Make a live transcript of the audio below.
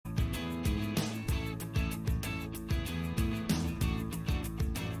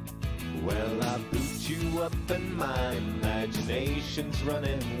Well, I boot you up and my imagination's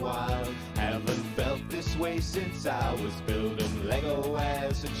running wild. Haven't felt this way since I was building Lego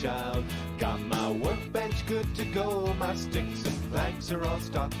as a child. Got my workbench good to go, my sticks and planks are all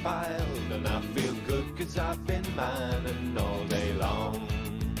stockpiled. And I feel good 'cause I've been mining all day long.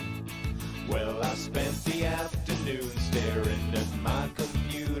 Well, I spent the afternoon staring at my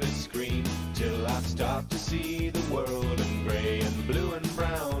computer screen till I start to see the world in grey and blue and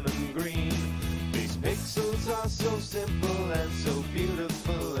brown and green. These pixels are so simple and so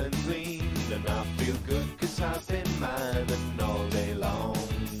beautiful and clean. And I feel good 'cause I've been mining all day long.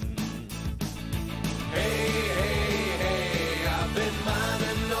 Hey, hey, hey, I've been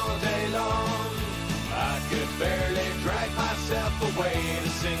mining all day long. I could barely drag myself away to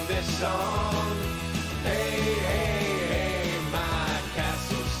sing this song. Hey, hey, hey, my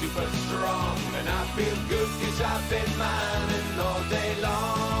castle's super strong. And I feel good 'cause I've been mining all day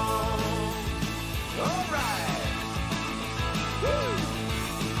long. Alright! Woo!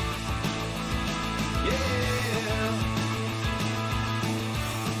 Yeah!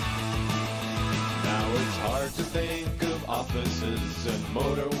 Now it's hard to think of offices and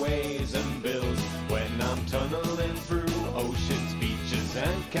motorways and bills when I'm tunneling through oceans, beaches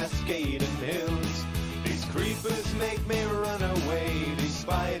and cascading hills. These creepers make me run away, these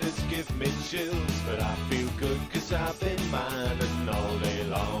spiders give me chills. But I feel good 'cause I've been mining all day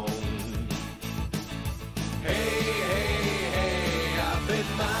long. Hey, hey, hey, I've been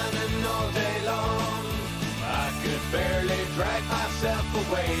mining all day long. I could barely drag myself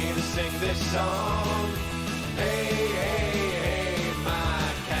away to sing this song. Hey, hey, hey, my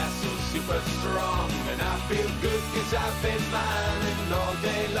castle's super strong. And I feel good 'cause I've been mining all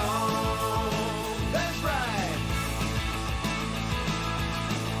day long. That's right!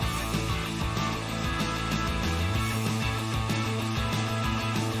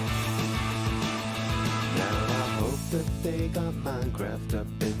 Now I hope that they got Minecraft up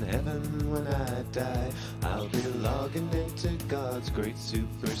in heaven when I die. I'll be logging into God's great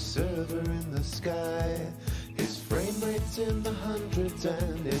super server in the sky. His frame rate's in the hundreds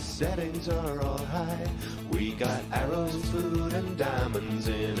and his settings are all high. We got arrows, food and diamonds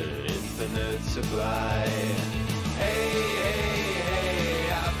in an infinite supply. Hey, hey,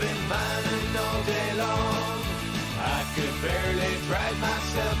 hey, I've been mining all day long. I could barely drag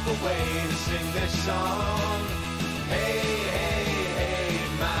myself away to sing this song. Hey, hey, hey,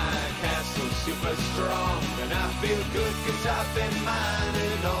 my castle's super strong. And I feel good 'cause I've been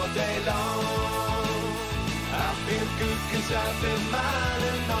mining all day long. I feel good 'cause I've been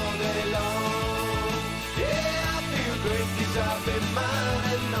mining all day long. Yeah, I feel great 'cause I've been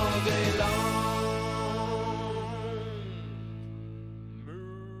mining all day long.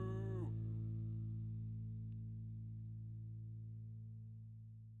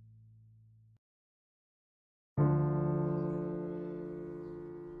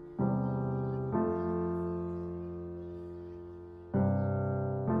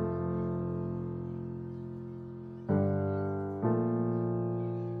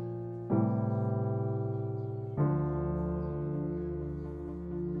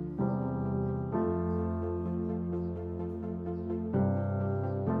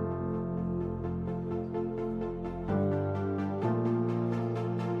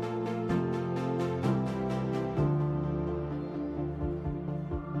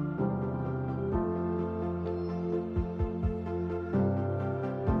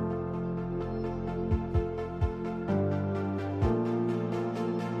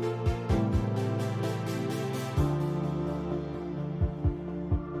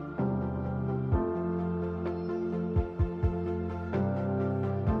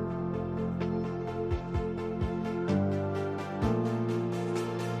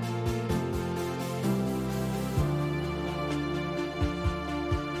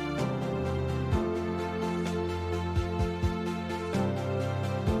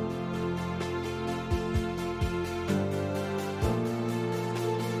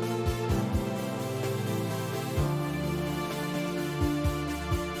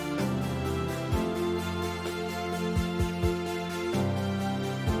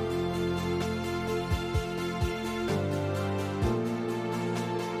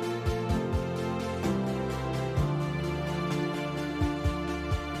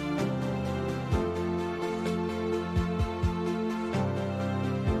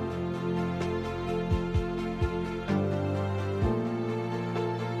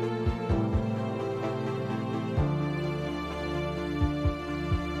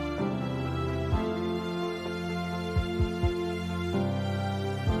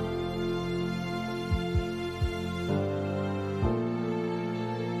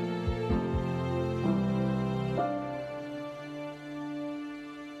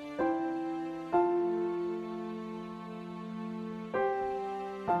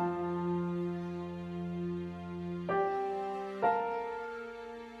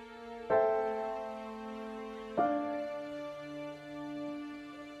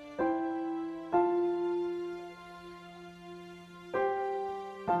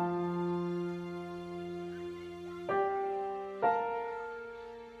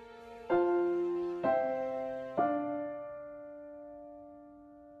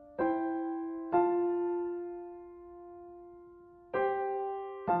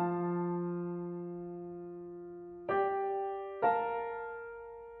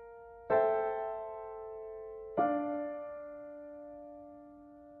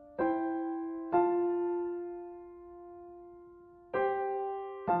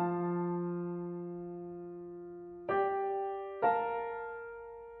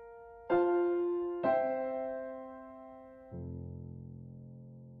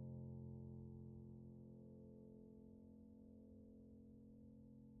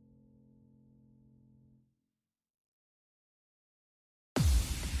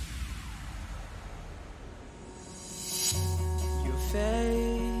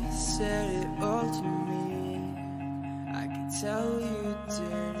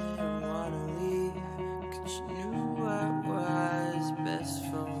 didn't wanna leave, 'cause you knew what was best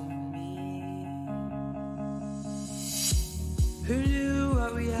for me. Who knew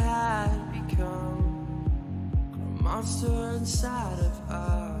what we had become? Grown monster inside of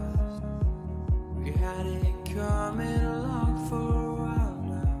us. We had it coming along for a while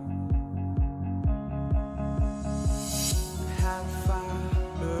now. We had fire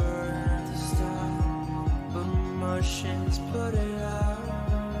burn at the start, but emotions put it out.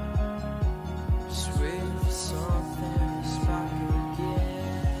 Just waiting for something to spark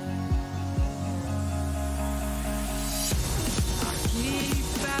again. I keep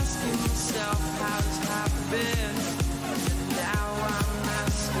asking myself how it's happened, and now I'm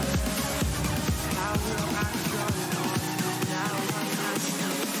asking, how will I go on? Now I'm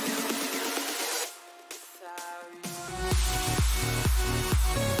asking, without you.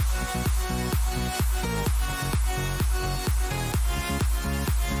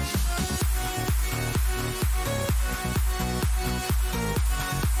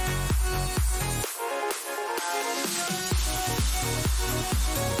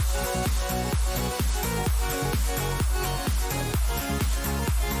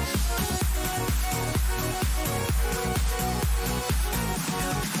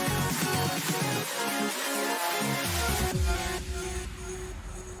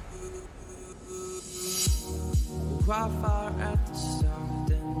 Wildfire at the start,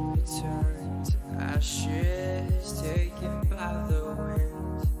 then we turn to ashes, taken by the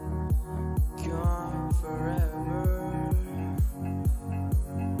wind, gone forever.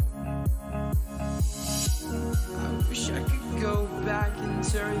 I wish I could go back and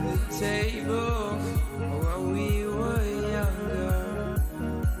turn the table when we were younger.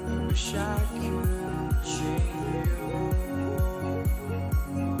 I wish I could change you.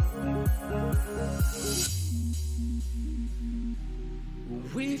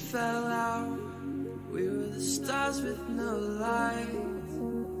 We fell out, we were the stars with no light,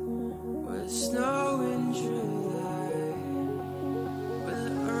 with snow in July, with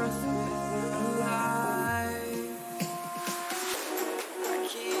the earth with a light. I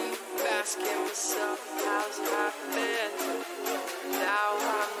keep asking myself how's it happened, now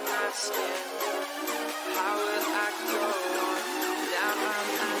I'm asking, how will I go on? Now I'm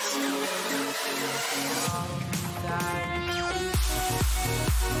asking, all that.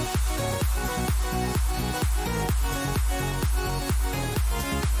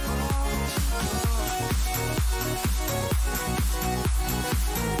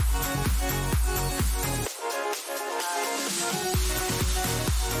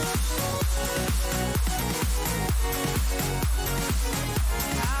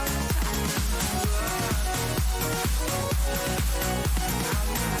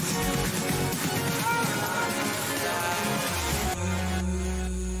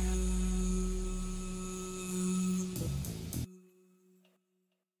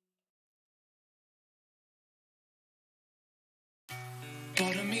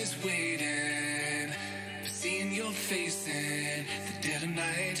 Part of me's waiting for seeing your face in the dead of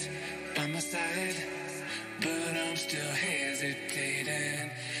night by my side, but I'm still hesitating,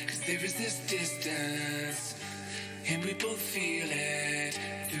 'cause there is this distance, and we both feel it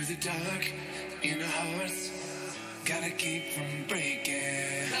through the dark in our hearts. Gotta keep from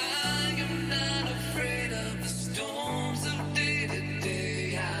breaking. I am not afraid of the storms of day to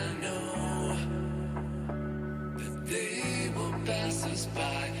day. I know that they will pass us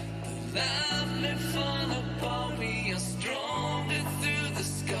by. The life may fall apart. We are stronger through the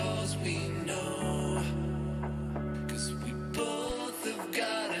scars we know, 'cause we both have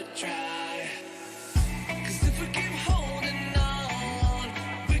gotta try. 'Cause if we keep holding on,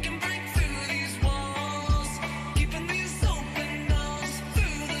 we can break through these walls. Keeping these open doors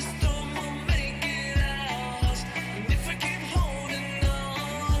through the storm, we'll make it out. And if we keep holding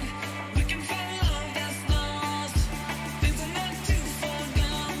on, we can find love that's lost. Things are not too far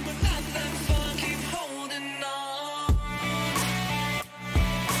gone, but not that far. Keep holding on.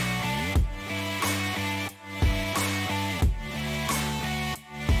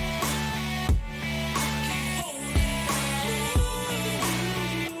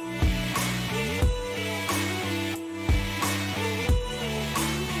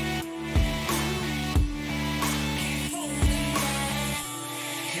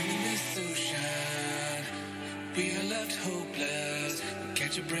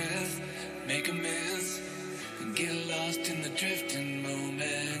 Catch your breath, make amends, and get lost in the drifting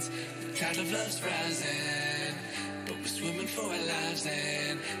moments. The tide of love's rising, but we're swimming for our lives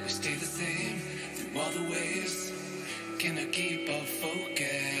and we stay the same through all the waves. Can I keep our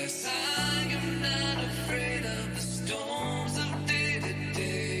focus? I am not afraid of the storms of day to day.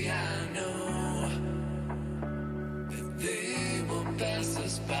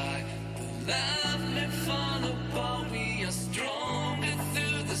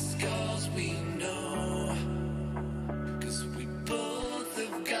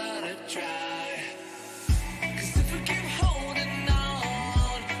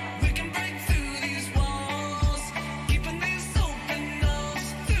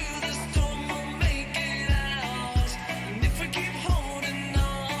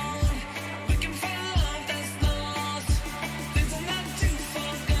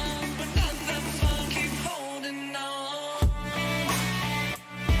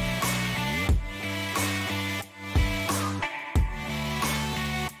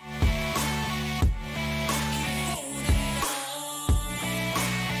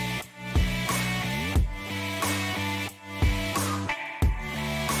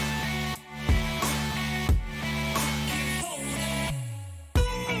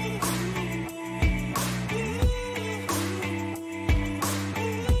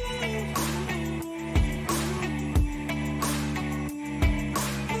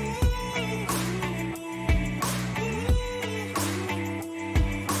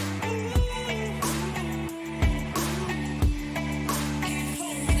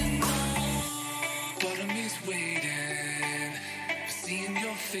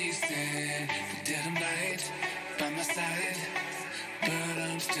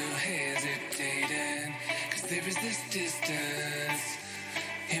 still hesitating, 'cause there is this distance,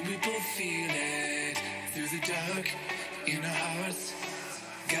 and we both feel it through the dark in our hearts.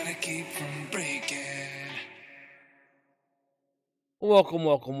 Gotta keep from breaking. Welcome,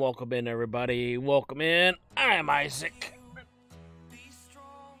 welcome, welcome in, everybody. Welcome in. I am Isaac.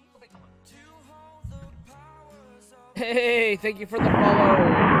 Hey, thank you for the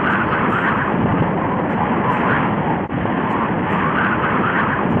follow.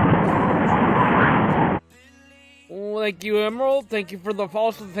 Thank you, Emerald. Thank you for the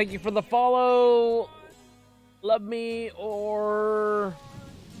follow. Thank you for the follow. Love me or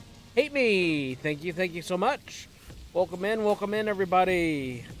hate me. Thank you so much. Welcome in,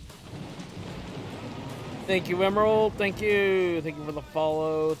 everybody. Thank you, Emerald. Thank you for the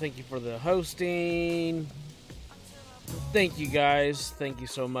follow. Thank you for the hosting. Thank you, guys. Thank you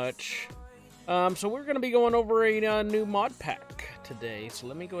so much. So we're going to be going over a new mod pack today. So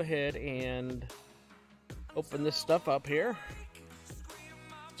let me go ahead and open this stuff up here.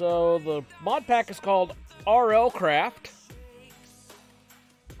 So the mod pack is called RLCraft.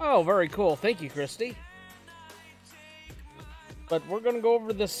 Oh, very cool. Thank you, Christy. But we're going to go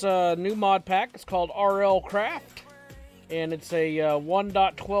over this new mod pack. It's called RLCraft. And it's a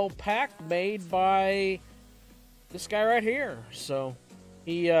 1.12 pack made by this guy right here. So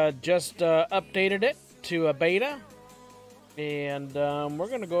he just updated it to a beta. And we're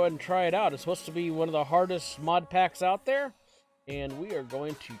going to go ahead and try it out. It's supposed to be one of the hardest mod packs out there. And we are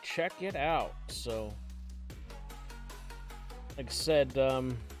going to check it out. So, like I said,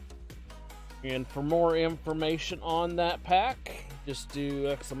 and for more information on that pack, just do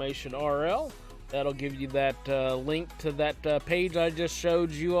 !RL. That'll give you that link to that page I just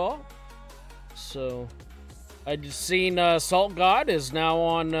showed you all. So, I just seen Salt God is now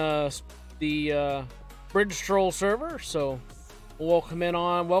on the Bridge Troll server. So, welcome in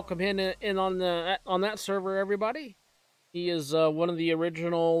on that server, everybody. He is one of the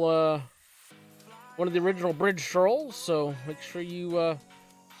original Bridge Trolls. So make sure you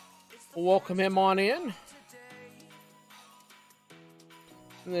welcome him on in.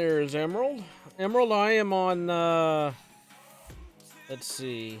 There's Emerald. Emerald, I am on, let's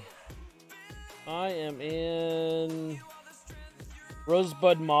see. I am in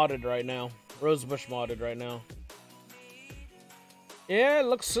Rosebush modded right now. Yeah, it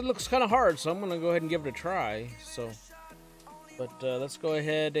looks kind of hard, so I'm going to go ahead and give it a try. So, but let's go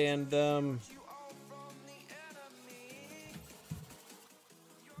ahead and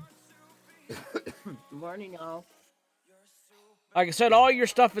Morning, all. like I said, all your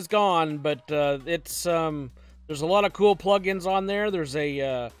stuff is gone, but it's there's a lot of cool plugins on there. There's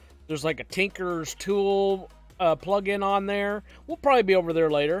like a Tinker's Tool plugin on there. We'll probably be over there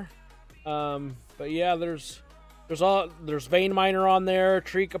later. But yeah, there's vein miner on there,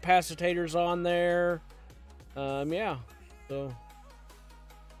 tree capacitors on there. Yeah, so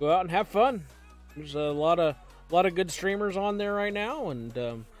go out and have fun. There's a lot of good streamers on there right now,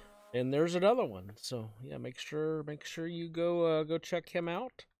 and there's another one. So yeah, make sure you go check him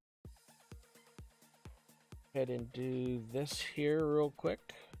out. Go ahead and do this here real quick.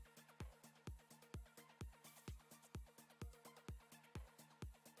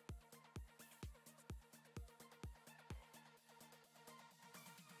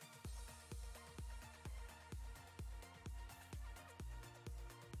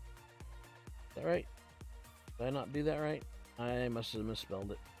 Is that right? Did I not do that right? I must have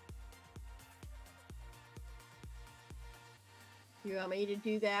misspelled it. You want me to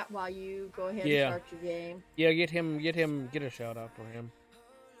do that while you go ahead Yeah. and start your game? Yeah, get a shout out for him.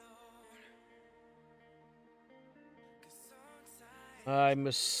 I'm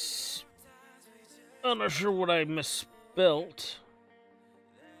not sure what I misspelt.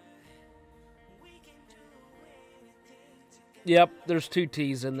 Yep, there's 2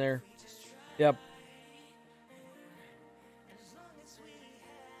 T's in there. Yep.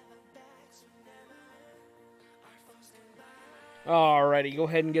 Alrighty, go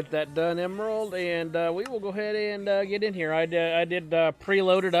ahead and get that done, Emerald, and we will go ahead and get in here. I did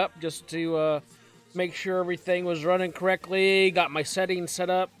preload it up just to make sure everything was running correctly. Got my settings set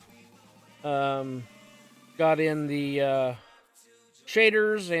up. Got in the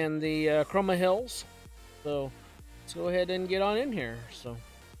shaders and the Chromahills. So let's go ahead and get on in here. So.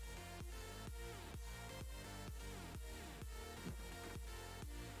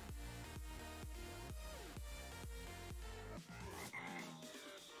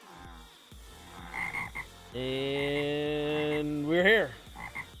 And we're here.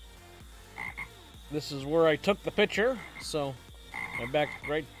 This is where I took the picture. So my back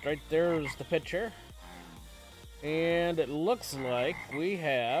right there is the picture. And it looks like we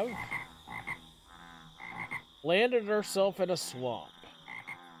have landed ourselves in a swamp.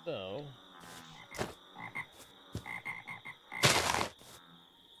 So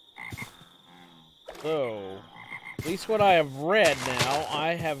at least what I have read now,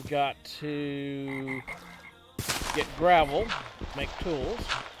 I have got to get gravel, make tools.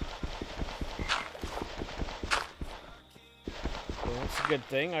 So that's a good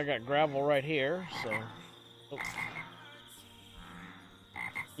thing. I got gravel right here, so. Oh.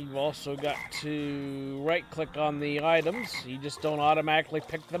 You've also got to right-click on the items. You just don't automatically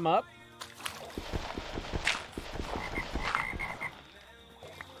pick them up.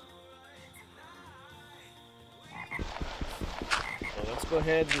 So let's go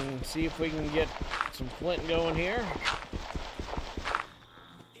ahead and see if we can get some flint going here.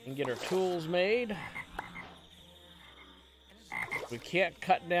 And get our tools made. We can't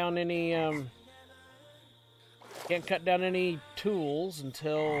cut down any tools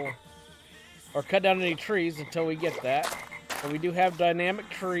until, or cut down any trees until we get that. But we do have dynamic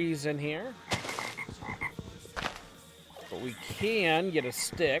trees in here. But we can get a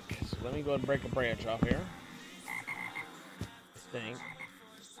stick. So let me go ahead and break a branch off here. I think.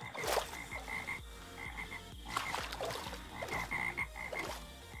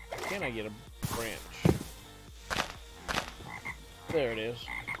 Can I get a branch? There it is.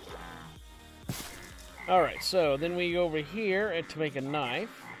 Alright, so then we go over here to make a knife.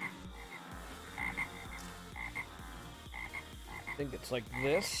 I think it's like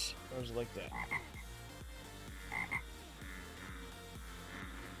this, or is it like that?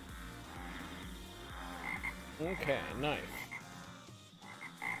 Okay, knife.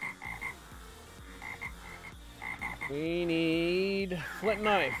 We need flint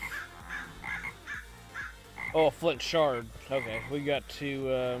knife. Oh, flint shard. Okay, we got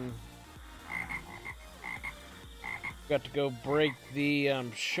to go break the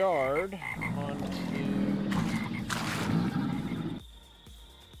shard onto.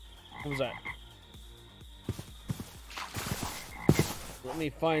 What was that? Let me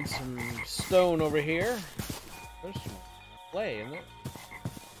find some stone over here. There's some clay, isn't it?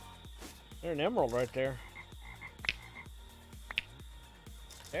 There's an emerald right there.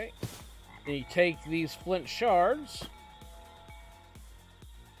 Okay. Then you take these flint shards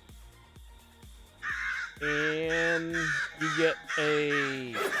and you get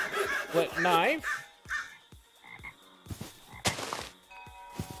a flint knife.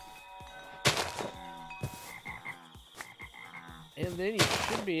 And then you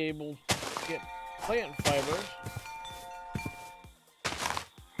should be able to get plant fibers.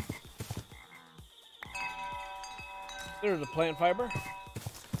 There's a plant fiber.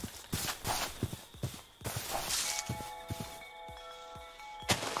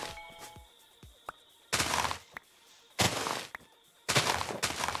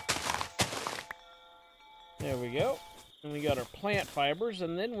 There we go. And we got our plant fibers,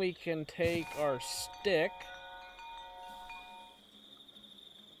 and then we can take our stick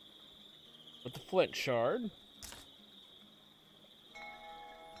with the flint shard.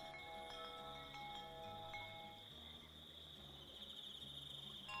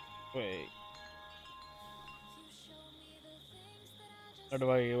 Wait. Or do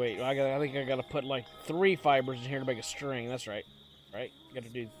I wait? I think I gotta put like 3 fibers in here to make a string. That's right. Right? Gotta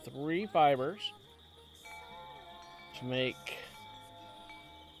do 3 fibers to make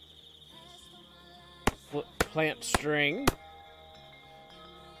plant string,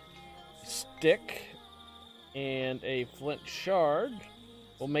 stick, and a flint shard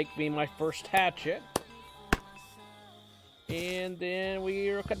will make me my first hatchet. And then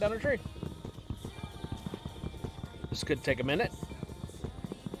we'll cut down a tree. This could take a minute.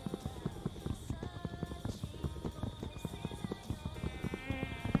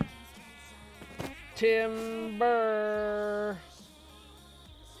 Timber.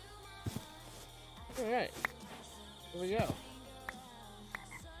 Alright. Here we go.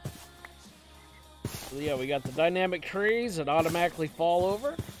 So yeah, we got the dynamic trees that automatically fall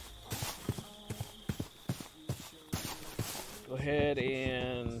over. Go ahead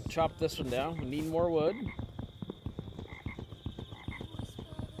and chop this one down. We need more wood.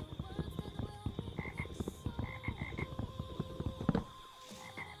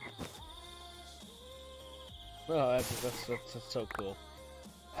 Oh, that's so cool.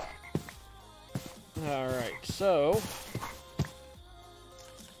 Alright, so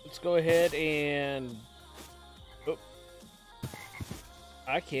let's go ahead and... Oh,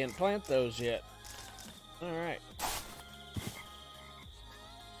 I can't plant those yet. Alright.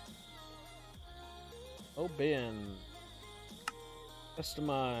 Open.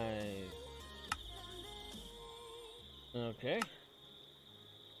 Customize. Okay.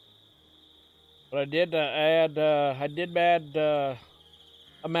 But I did add a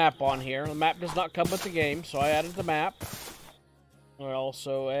map on here. The map does not come with the game, so I added the map. I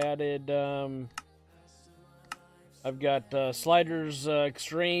also added, I've got Sliders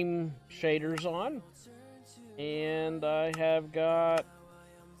Extreme shaders on. And I have got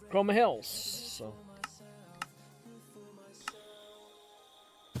Chromahills, so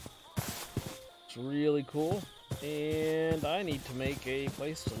it's really cool. And I need to make a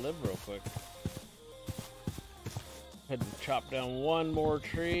place to live real quick. Had to chop down one more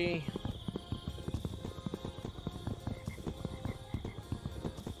tree.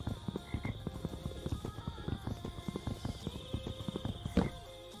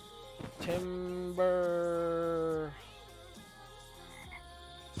 Timber.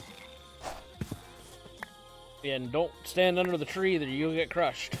 And don't stand under the tree either, you'll get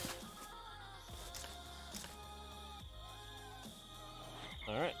crushed.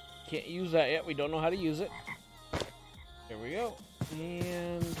 Alright, can't use that yet, we don't know how to use it. There we go.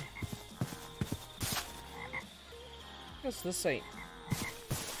 And I guess this ain't.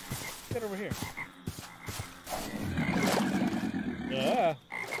 Get over here. Yeah.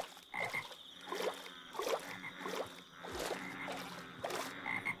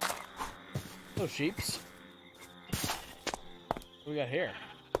 Hello, sheeps. What do we got here?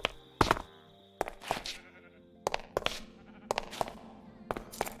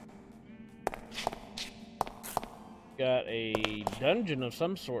 Got a dungeon of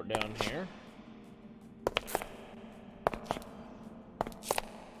some sort down here.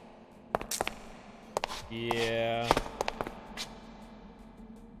 Yeah.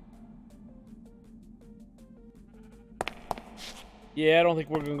 Yeah, I don't think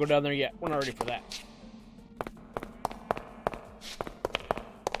we're gonna go down there yet. We're not ready for that.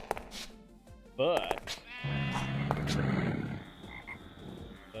 But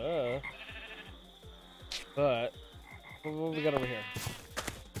what we got over here?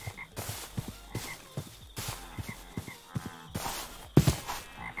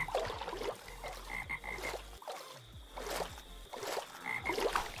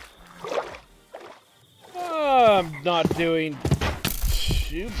 I'm not doing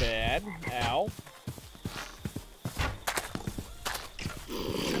too bad. Ow.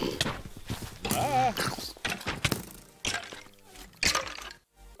 Ah.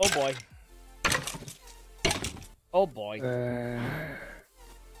 Oh boy. Oh boy.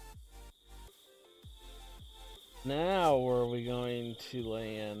 Now where are we going to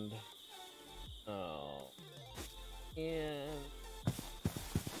land? Oh. And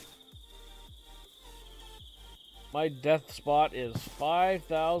my death spot is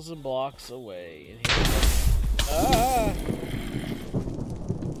 5,000 blocks away. And here we go. Ah!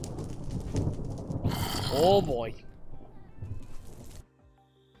 Oh boy.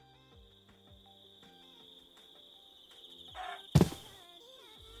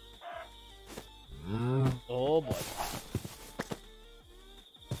 Oh boy.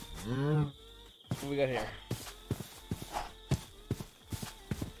 What do we got here?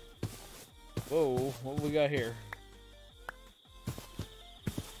 Whoa, what do we got here?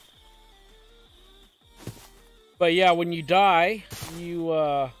 But yeah, when you die, you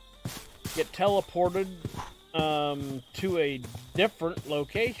get teleported to a different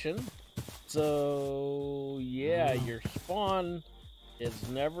location. So yeah, your spawn is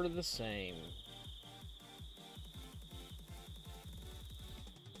never the same.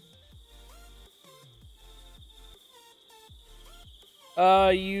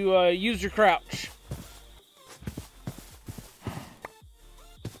 You use your crouch.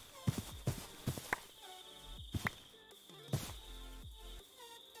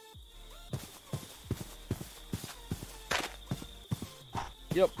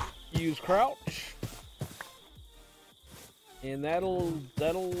 Yep, use crouch. And that'll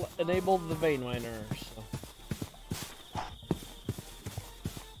enable the vein miner.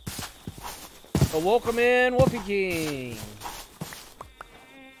 So welcome in, Whoopee King.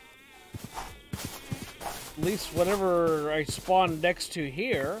 At least whatever I spawned next to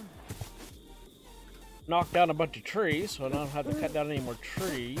here knocked down a bunch of trees, so I don't have to cut down any more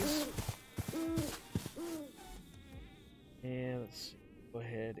trees. And let's see, go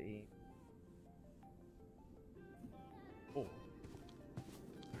ahead and oh,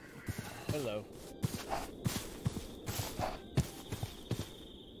 hello.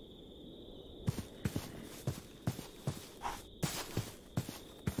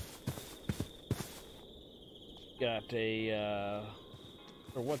 Got a,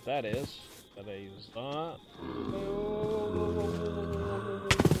 for what that is, got a Zot. Oh,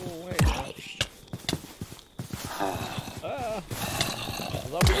 wait.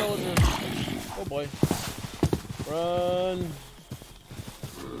 Zombie villager. Oh boy. Run.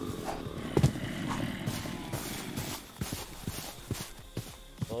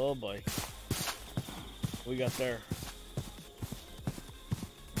 Oh boy. We got there.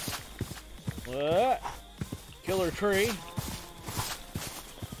 What? Killer tree.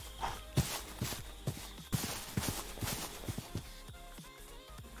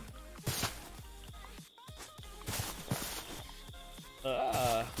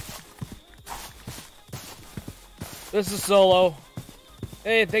 This is Solo.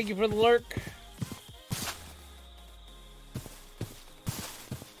 Hey, thank you for the lurk.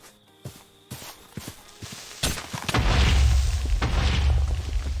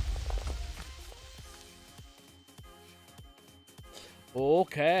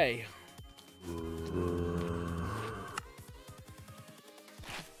 Okay.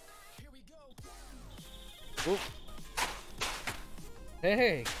 Oop.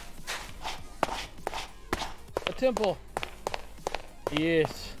 Hey. A temple.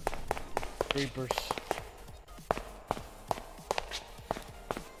 Yes. Creepers.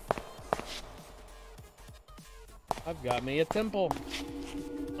 I've got me a temple.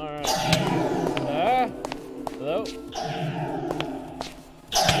 Alright. Ah. Hello.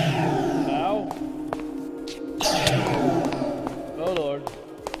 Ow. Oh Lord.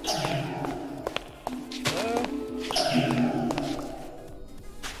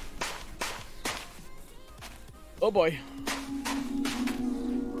 Oh boy.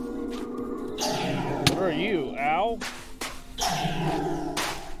 What are you? Ow.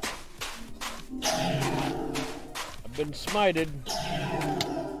 I've been smited.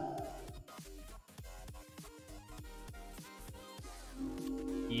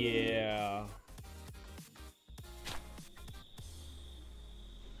 Yeah.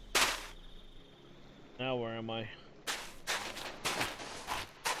 Now where am I?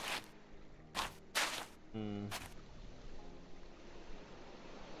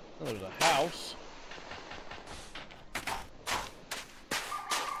 Oh, there's a house.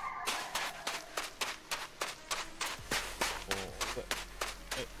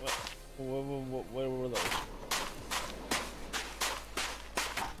 What were those?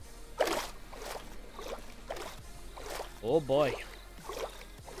 Oh boy.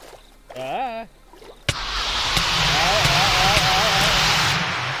 Ah.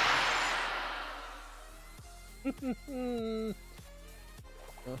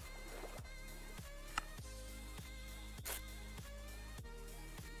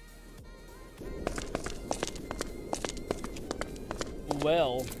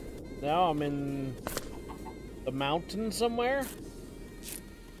 Well, now I'm in the mountain somewhere.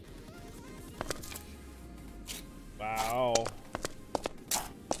 Wow.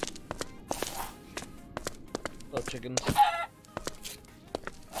 Hello, chickens.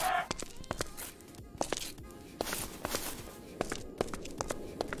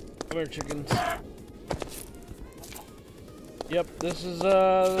 Come here, chickens. Yep, this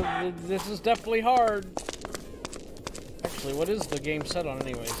is definitely hard. Actually, what is the game set on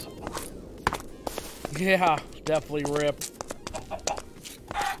anyways? Yeah, definitely rip.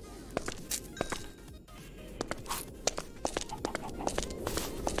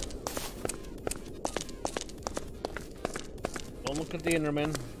 Don't look at the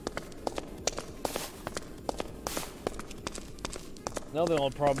Enderman. Now the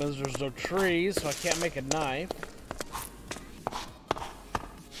only problem is there's no trees, so I can't make a knife.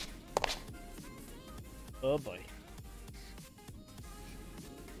 Oh boy.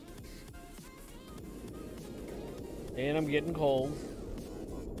 And I'm getting cold.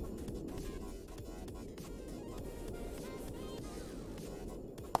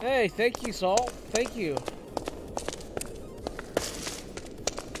 Hey, thank you, Salt. Thank you.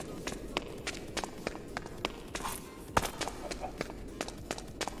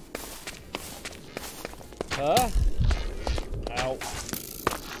 Huh? Ow.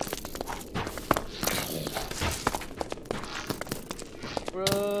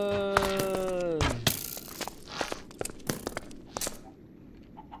 Run.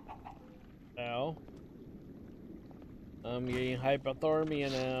 Ow. I'm getting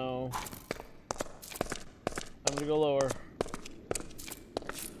hypothermia now. I'm gonna go lower.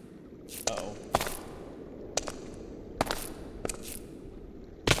 Uh-oh.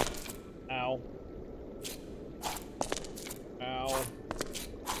 Ow. Ow.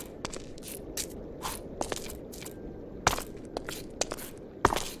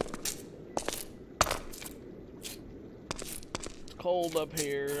 It's cold up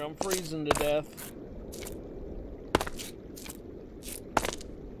here. I'm freezing to death.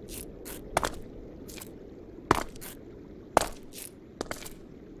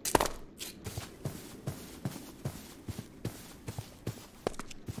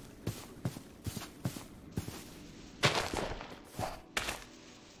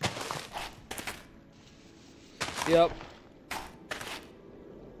 Yep.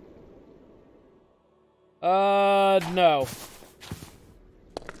 No.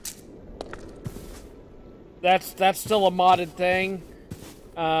 That's still a modded thing.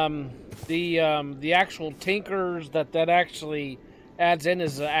 The actual tinkers that actually adds in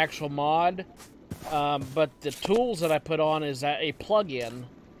is an actual mod. But the tools that I put on is a plug-in.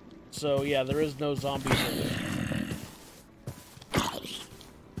 So yeah, there is no zombies in it.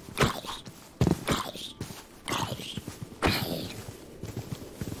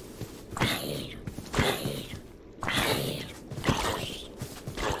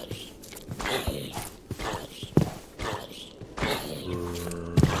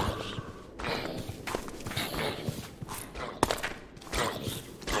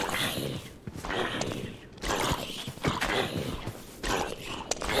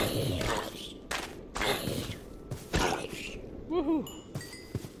 Woohoo!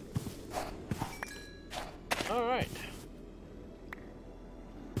 All right.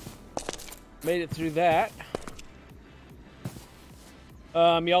 Made it through that.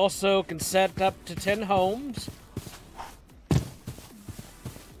 You also can set up to 10 homes.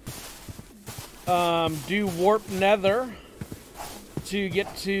 Do warp nether to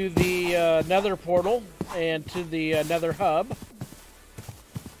get to the nether portal and to the nether hub.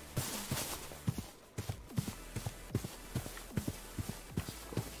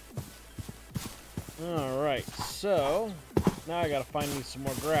 Alright, so now I gotta find me some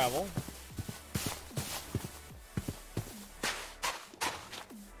more gravel.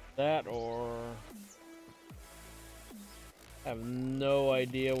 That or I have no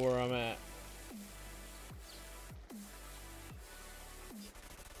idea where I'm at.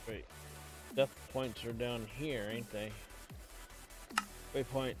 Wait, death points are down here, ain't they?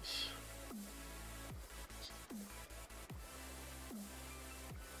 Waypoints.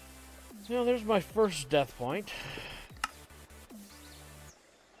 So there's my first death point.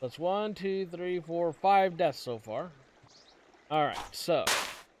 That's 1, 2, 3, 4, 5 deaths so far. Alright, so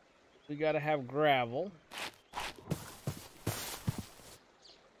we gotta have gravel.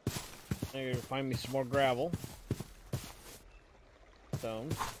 I gotta find me some more gravel.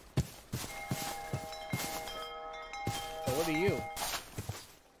 Stone. So what are you?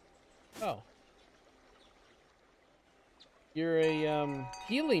 Oh. You're a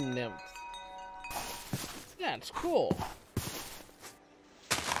healing nymph. That's cool.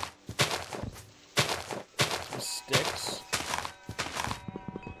 Some sticks.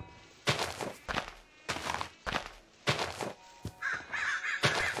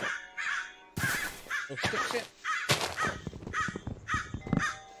 No sticks yet.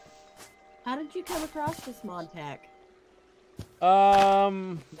 How did you come across this ModPack?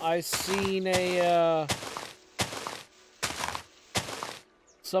 I seen a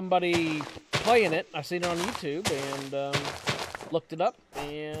somebody playing it. I seen it on YouTube and looked it up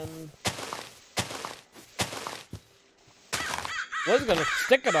and was gonna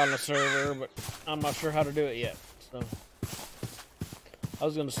stick it on the server, but I'm not sure how to do it yet. So I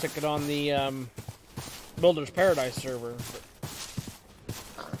was gonna stick it on the Builder's Paradise server, but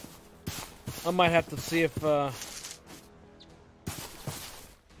I might have to see if oh,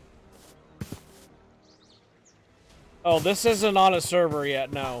 this isn't on a server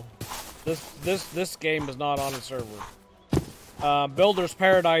yet. No, this game is not on a server. Builder's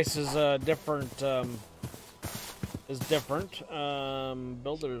Paradise is different.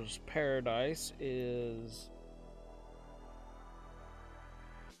 Builder's Paradise is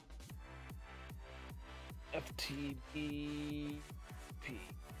FTBP.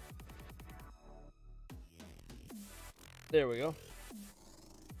 There we go.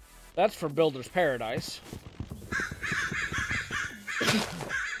 That's for Builder's Paradise.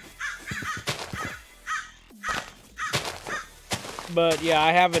 But yeah,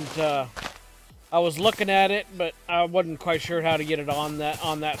 I haven't I was looking at it, but I wasn't quite sure how to get it on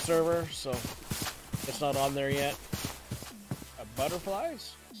that server, so it's not on there yet.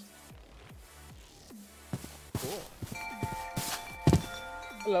 Butterflies? Cool.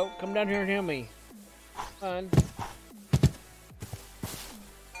 Hello, come down here and heal me. Come on.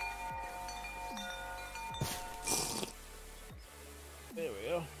 There we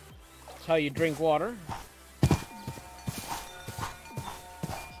go. That's how you drink water.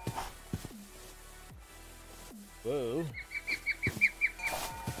 Whoa.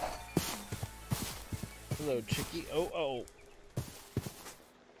 Hello, chickie. Oh.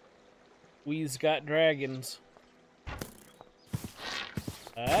 We's got dragons.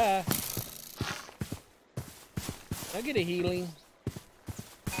 Ah. Can I get a healing?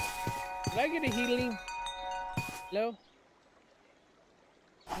 Can I get a healing? Hello?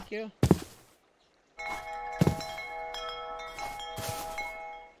 Thank you.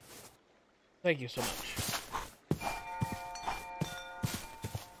 Thank you so much.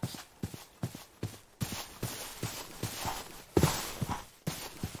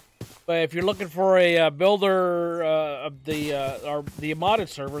 But if you're looking for a builder of the modded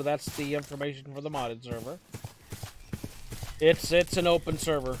server, that's the information for the modded server. It's an open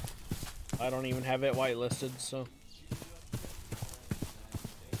server. I don't even have it whitelisted, so.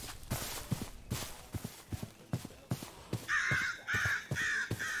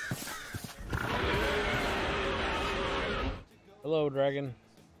 Hello, dragon.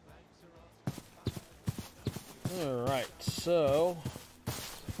 Alright, so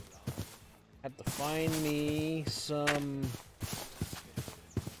have to find me some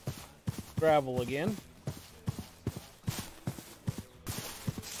gravel again.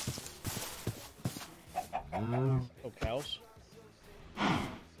 Oh, cows.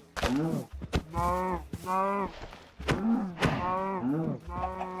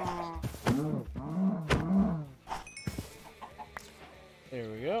 There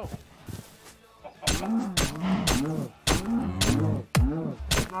we go.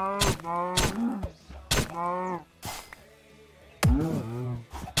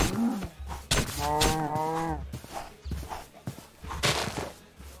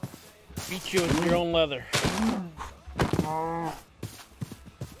 Beat you with your own leather.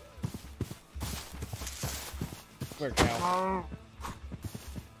 Where cow?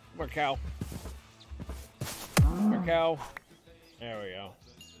 Where cow? Where cow? There we go.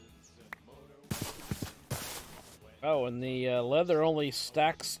 Oh, and the leather only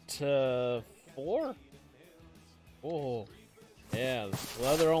stacks to 4? Oh, yeah, the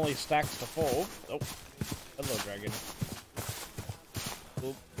leather only stacks to 4. Oh, hello, dragon.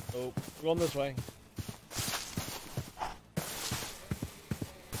 Oh, oh, we're going this way.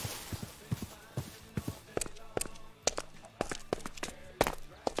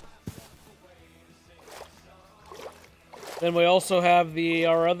 Then we also have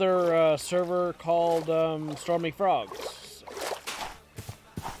our other server called Stormy Frogs.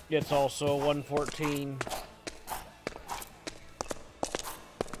 It's also 114.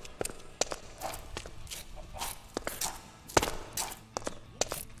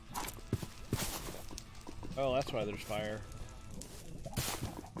 Oh, that's why there's fire.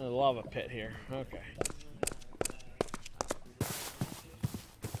 A lava pit here. Okay.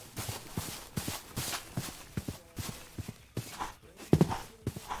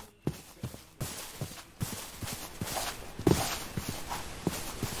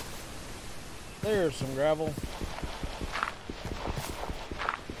 There's some gravel.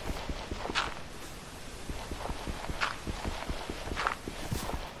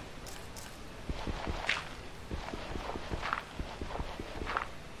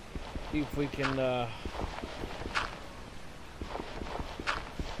 See if we can get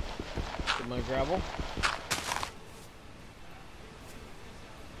my gravel.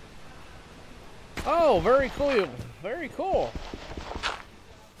 Oh, very cool. Very cool.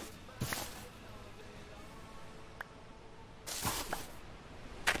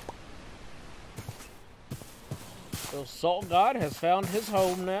 So Salt God has found his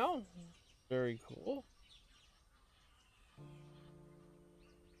home now. Very cool.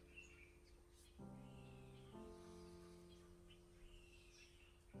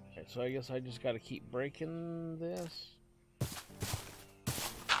 Okay, so I guess I just got to keep breaking this.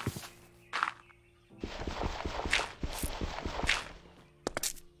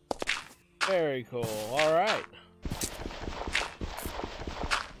 Very cool. All right.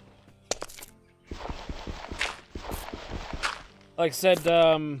 Like I said,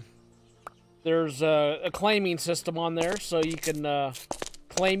 there's a claiming system on there, so you can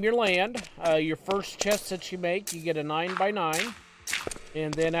claim your land. Your first chest that you make, you get a 9x9,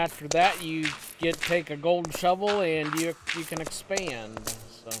 and then after that, you take a golden shovel and you can expand.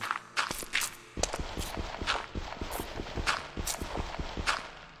 So.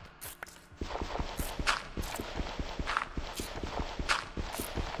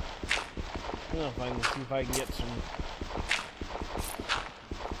 If I can see if I can get some.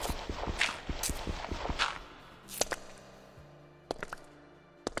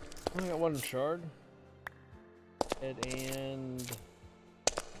 I got one shard. And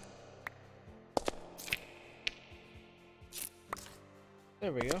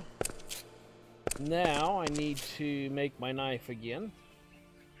there we go. Now I need to make my knife again.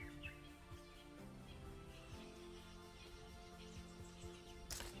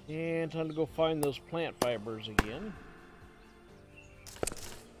 And time to go find those plant fibers again.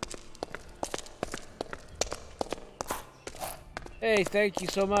 Hey, thank you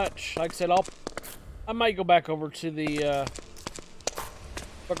so much. Like I said, I might go back over to the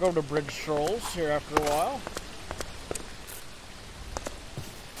I'll go to bridge strolls here after a while.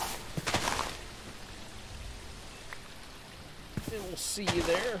 And we'll see you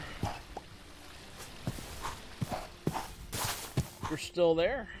there. You're still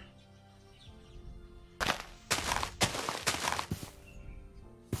there?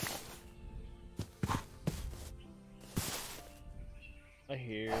 I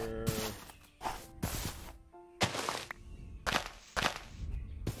hear...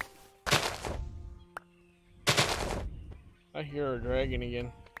 I hear a dragon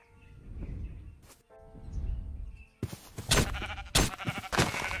again.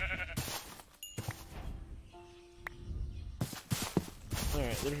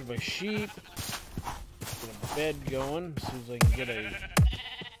 Alright, there's my sheep. Get a bed going as soon as I can get a...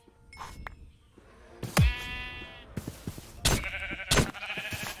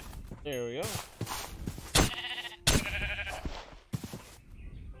 There we go.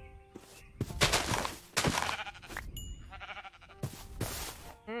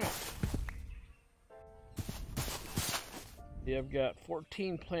 Yeah, I've got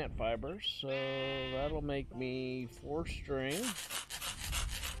 14 plant fibers, so that'll make me 4 string.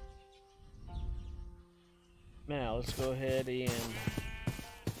 Now, let's go ahead and...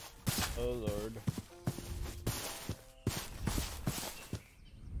 Oh, Lord.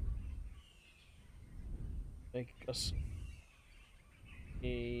 Make us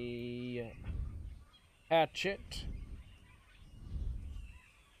a hatchet.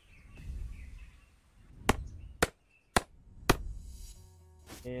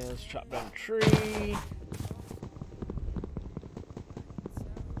 And let's chop down a tree.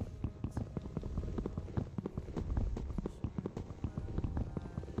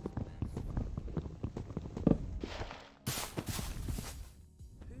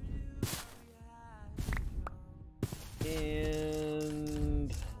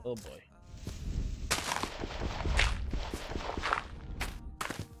 And oh boy.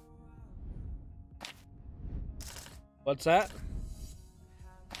 What's that?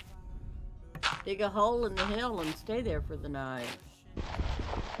 Dig a hole in the hill and stay there for the night.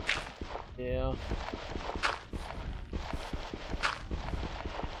 Yeah.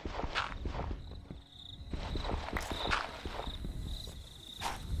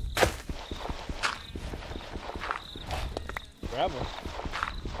 Gravel.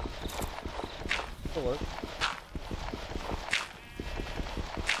 That'll work.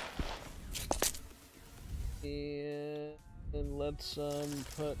 And let's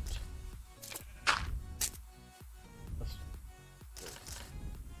put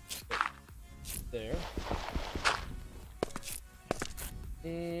there.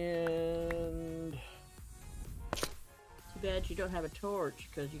 And Too bad you don't have a torch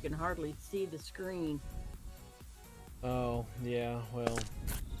because you can hardly see the screen. oh, yeah, well.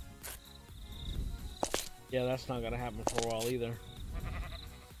 Yeah, that's not gonna happen for a while either.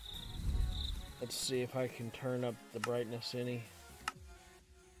 Let's see if I can turn up the brightness any.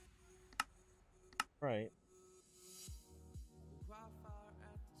 Right.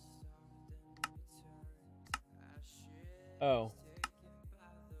 Oh.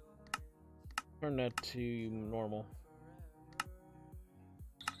 Turn that to normal.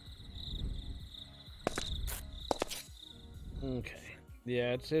 Okay.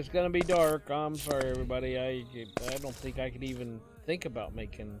 Yeah, it's gonna be dark. I'm sorry, everybody. I don't think I could even think about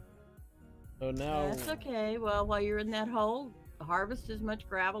making. So now. That's okay. Well, while you're in that hole, harvest as much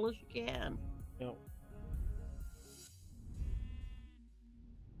gravel as you can. Yep.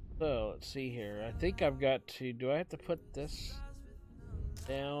 So let's see here. I think I've got to. Do I have to put this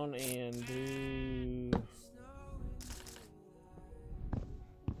down and do?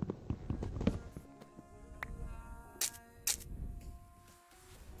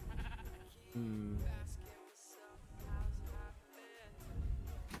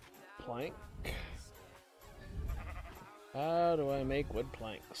 Plank. How do I make wood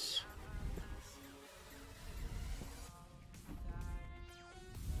planks?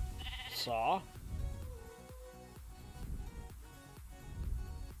 Saw.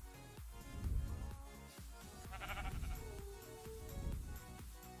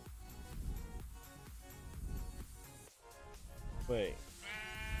 Wait.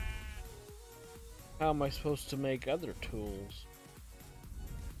 How am I supposed to make other tools?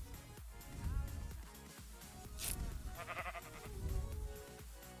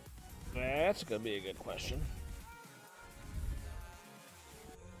 That's gonna be a good question.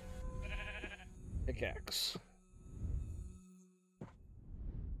 Pickaxe.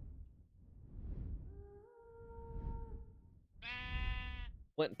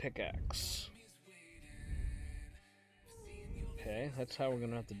 Flint pickaxe. Okay. Okay, that's how we're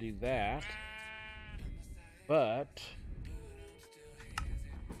gonna have to do that. But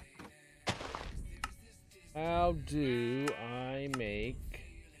how do I make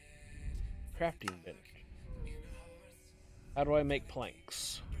crafting bench? How do I make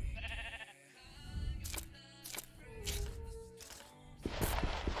planks?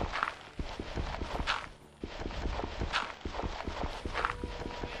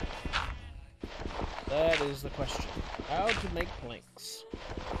 That is the question. How to make planks.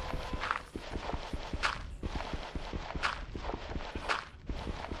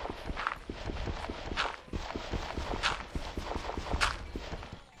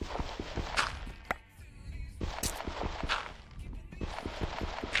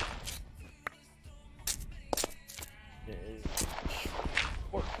 It's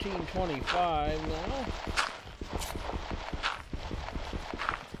 14:25 now.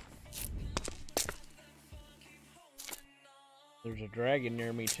 There's a dragon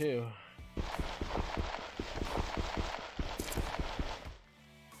near me too.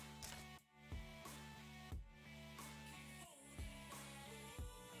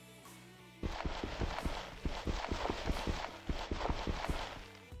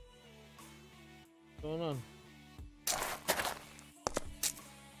 What's going on?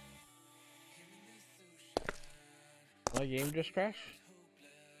 My game just crashed?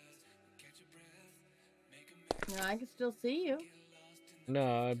 No, I can still see you.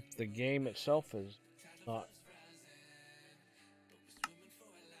 No, the game itself is not.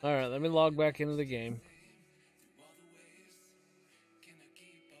 Alright, let me log back into the game.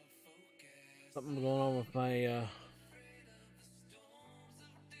 Something's going on with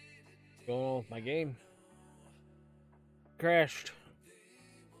my game. Crashed.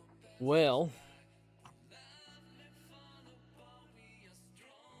 Well,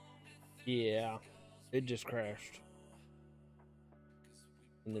 yeah, it just crashed.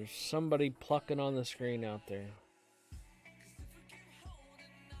 And there's somebody plucking on the screen out there.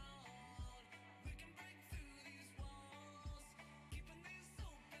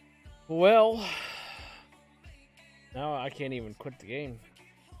 Well, now I can't even quit the game.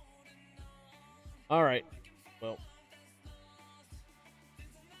 Alright, well,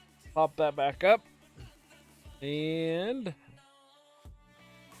 pop that back up, and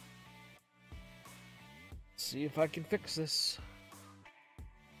see if I can fix this.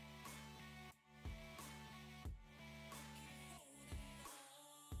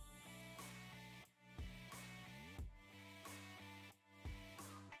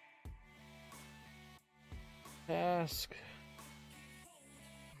 Task.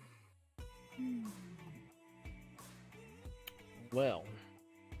 Well,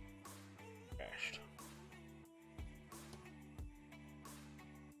 crashed.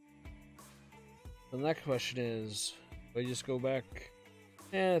 The next question is, do I just go back?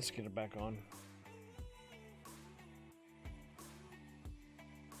 Yeah, let's get it back on.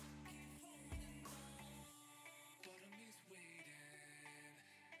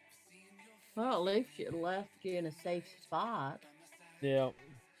 Well, at least you left you in a safe spot. Yeah.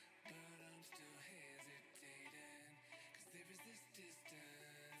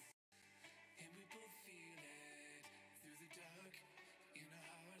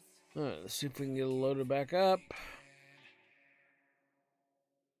 Alright, let's see if we can get it loaded back up.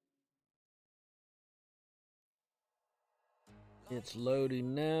 It's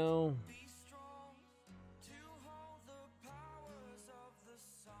loading now.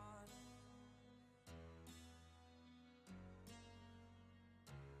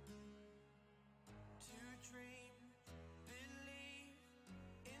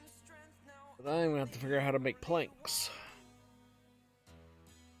 But I'm gonna have to figure out how to make planks.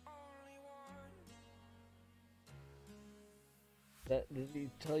 Did he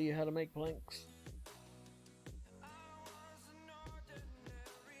tell you how to make planks?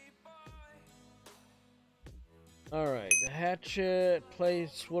 Alright, the hatchet,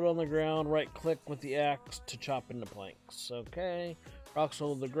 place wood on the ground, right click with the axe to chop into planks. Okay, rocks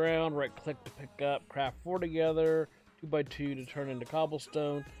on the ground, right click to pick up, craft 4 together, 2x2 to turn into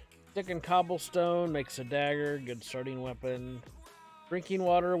cobblestone. Stick in cobblestone makes a dagger, good starting weapon. Drinking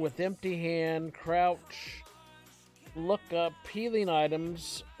water with empty hand, crouch. Look up healing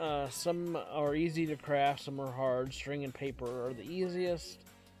items. Some are easy to craft, some are hard. String and paper are the easiest.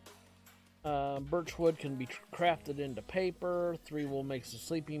 Birchwood can be crafted into paper. 3 wool makes a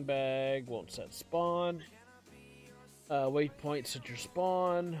sleeping bag. Won't set spawn. Waypoints at your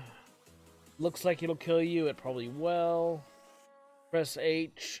spawn. Looks like it'll kill you. It probably will. Press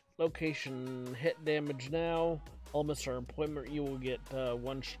H. Location hit damage now. All miss our employment. You will get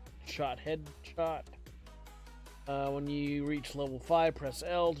 1-shot headshot. When you reach level 5, press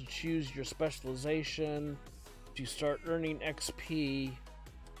L to choose your specialization. To start earning XP,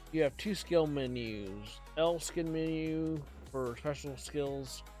 you have 2 skill menus. L skill menu for special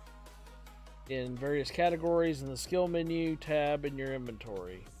skills in various categories, and the skill menu tab in your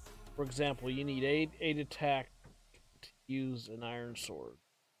inventory. For example, you need 8 attack to use an iron sword.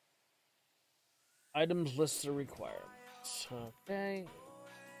 Items list the requirements. Okay.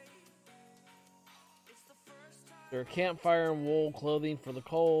 There are campfire and wool clothing for the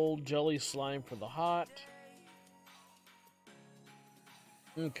cold, jelly slime for the hot.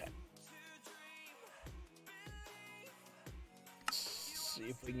 Okay. Let's see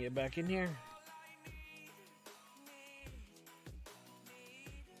if we can get back in here.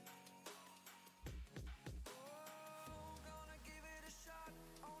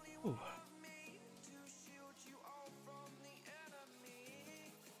 Ooh.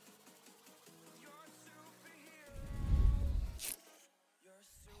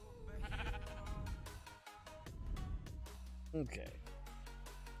 Okay.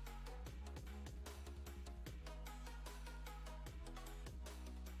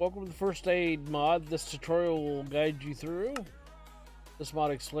 Welcome to the first aid mod. This tutorial will guide you through. This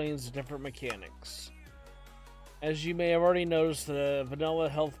mod explains the different mechanics. As you may have already noticed, the vanilla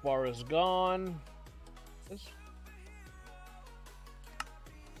health bar is gone. It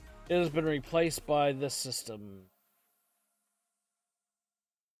has been replaced by this system.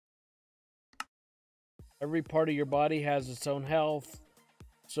 Every part of your body has its own health,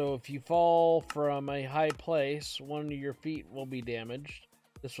 so if you fall from a high place, one of your feet will be damaged.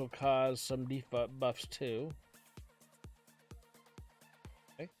 This will cause some debuffs too.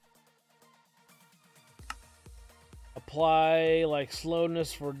 Okay. Apply like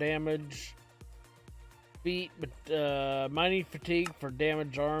slowness for damage feet, but mining fatigue for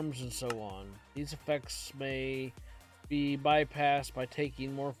damaged arms and so on. These effects may be bypassed by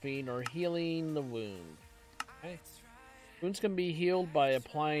taking morphine or healing the wound. Okay. Wounds can be healed by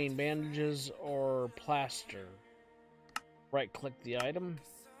applying bandages or plaster. Right-click the item.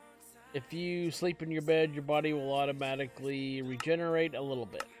 If you sleep in your bed, your body will automatically regenerate a little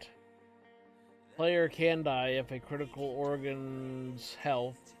bit. Player can die if a critical organ's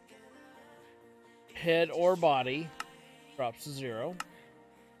health, head or body, drops to 0.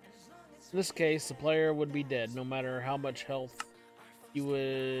 In this case, the player would be dead, no matter how much health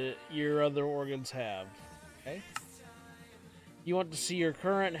your other organs have. Okay. You want to see your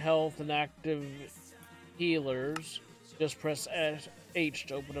current health and active healers. Just press H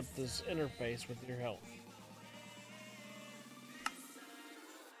to open up this interface with your health.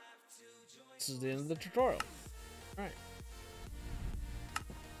 This is the end of the tutorial. Alright.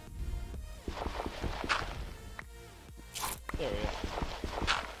 There we go.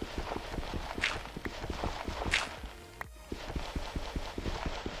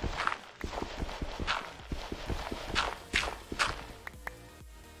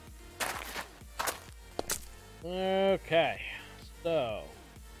 Okay, so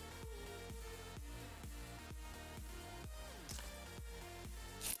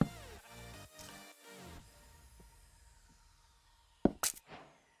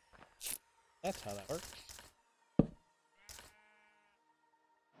that's how that works.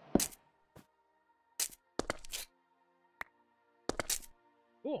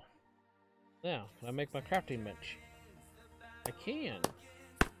 Cool. Now, can I make my crafting bench? I can.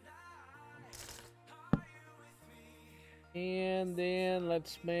 And then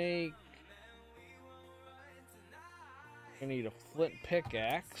let's make... I need a flint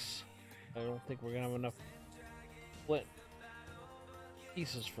pickaxe. I don't think we're gonna have enough flint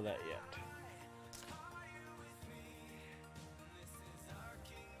pieces for that yet.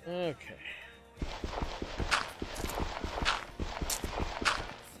 Okay.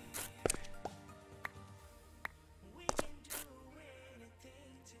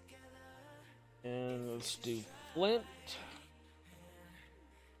 And let's do flint.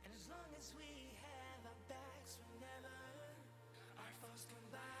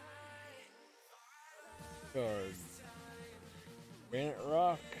 Guard. Granite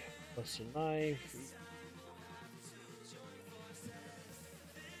rock plus a knife.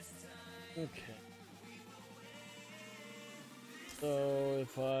 Okay. So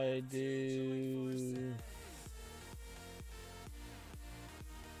if I do...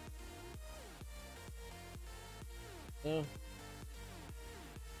 No.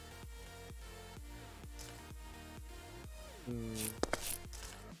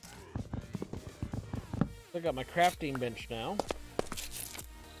 I got my crafting bench now.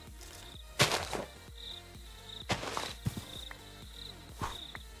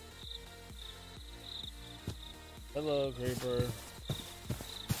 Hello, creeper.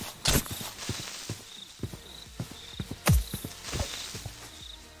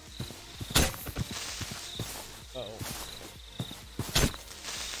 Uh-oh.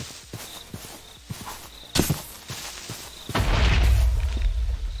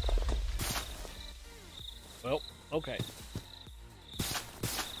 Well, okay.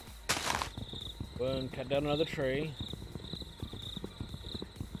 Go ahead and cut down another tree.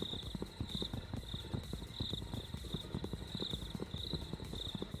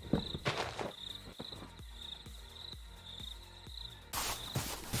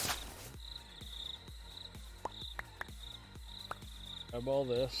 Grab all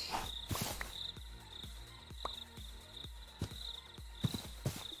this.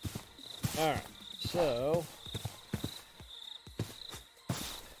 Alright, so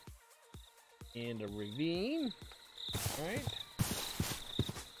and a ravine, right?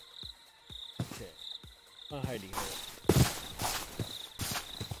 Okay, a hidey hole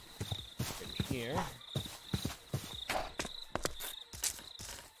right here.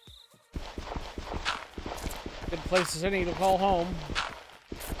 Good place as any to call home.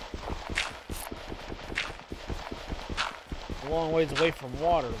 A long ways away from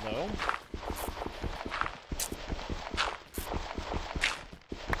water, though.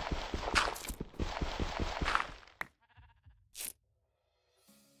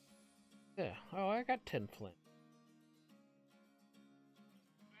 Yeah. Oh, I got 10 flint.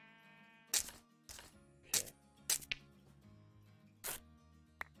 Okay.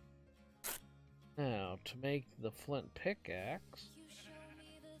 Now, to make the flint pickaxe,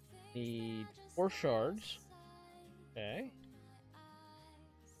 need 4 shards. Okay.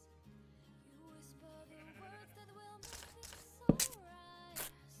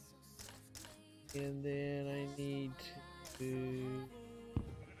 And then I need to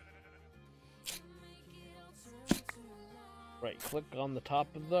right click on the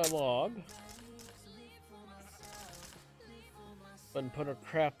top of the log and put a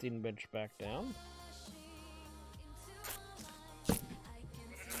crafting bench back down.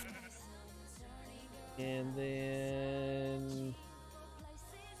 And then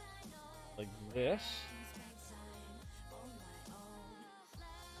like this.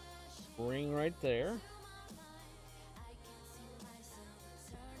 Ring right there.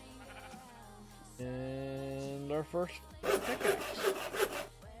 And our first pickaxe.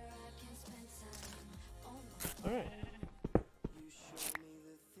 Alright.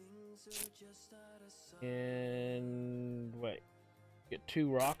 And wait. Get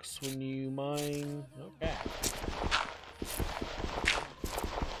 2 rocks when you mine. Okay.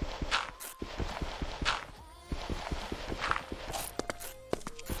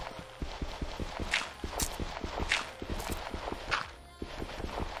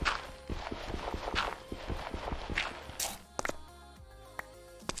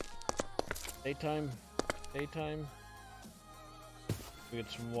 Daytime. We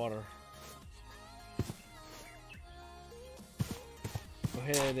get some water. Go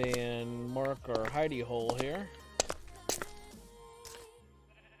ahead and mark our hidey hole here.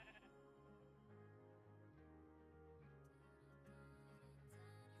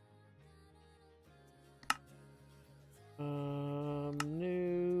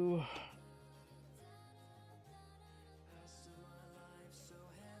 New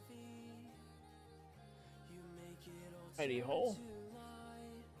hidey hole.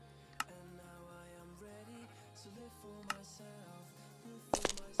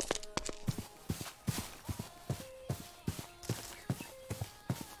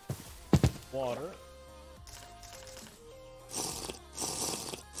 Water.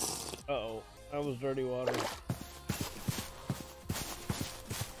 Uh-oh, that was dirty water.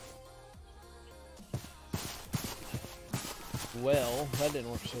 Well, that didn't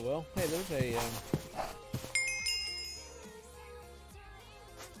work so well. Hey, there's a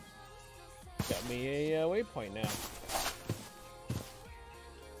got me a waypoint now.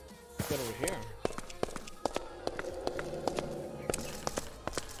 Get over here.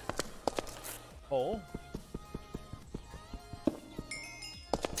 Hole.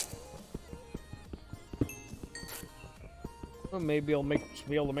 Well, maybe I'll be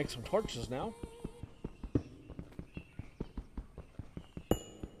able to make some torches now.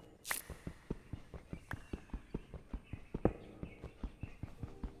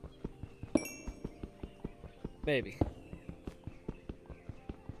 Maybe.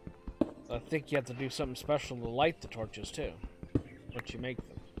 I think you have to do something special to light the torches too, once you make them.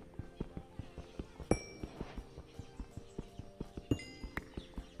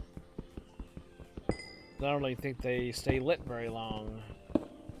 I don't really think they stay lit very long.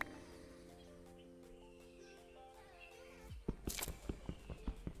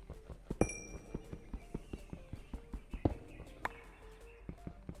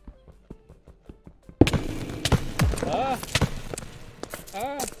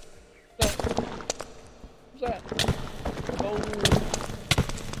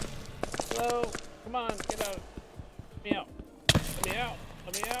 Come on, get out. Let me out. Let me out.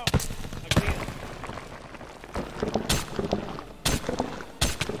 Let me out. I can't.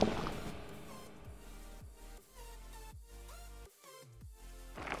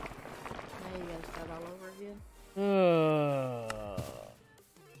 Now you gotta start all over again.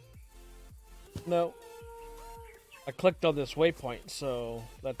 No. I clicked on this waypoint, so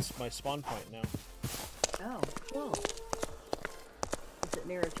that's my spawn point now. Oh, cool. Is it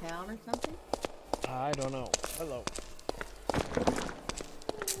near a town or something? I don't know. Hello.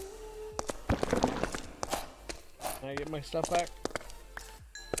 Can I get my stuff back?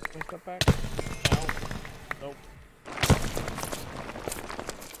 My stuff back? Ow. Nope.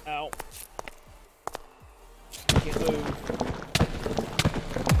 Ow. Can't move.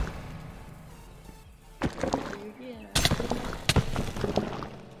 Do you again.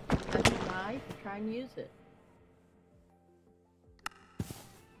 Touch your knife and try and use it.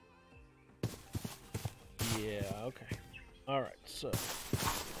 Yeah, okay. Alright, so.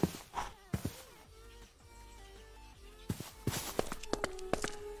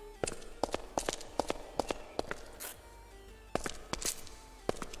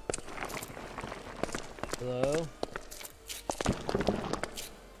 Hello?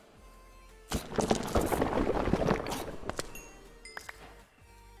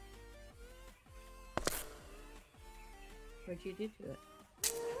 What'd you do to it?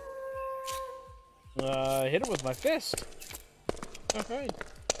 Hit it with my fist. Okay.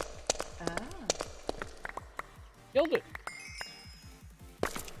 Ah. Killed it.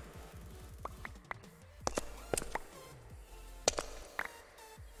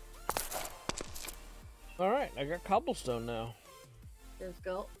 Alright, I got cobblestone now. There's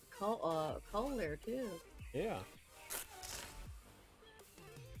coal there too. Yeah.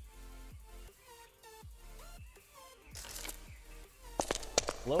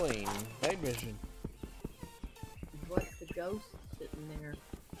 Glowing night vision. What's the ghost sitting there?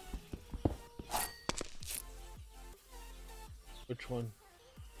 Which one?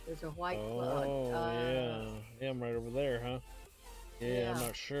 There's a white Oh, yeah. Yeah, I'm right over there, huh? Yeah, Yeah. I'm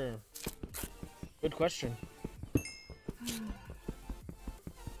not sure. Good question.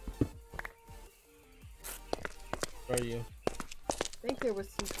 Where are you? I think there was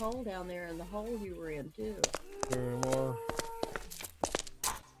some coal down there in the hole you were in too. There are more.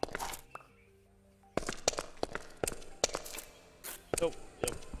 Oh,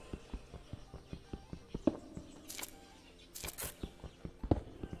 yep.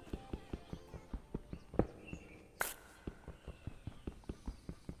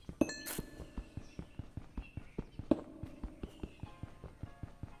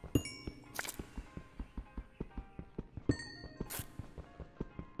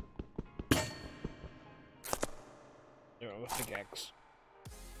 There, I'm a pickaxe.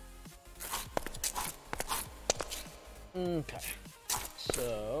 Okay.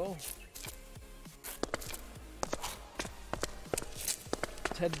 So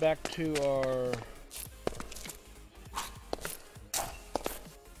let's head back to our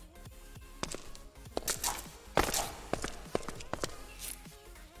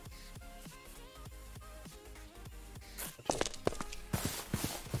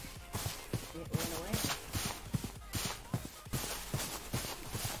It went away.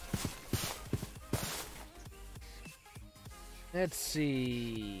 let's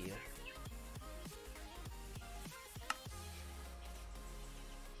see.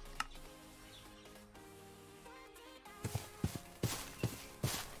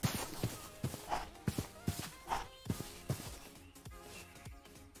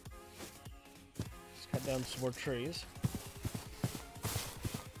 Let's cut down some more trees.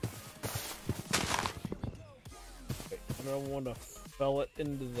 I don't want to fell it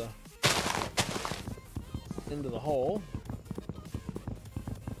into the hole.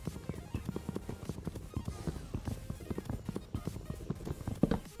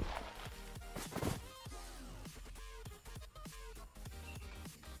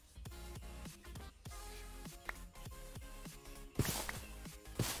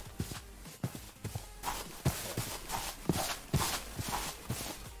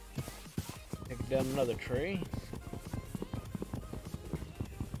 Take down another tree.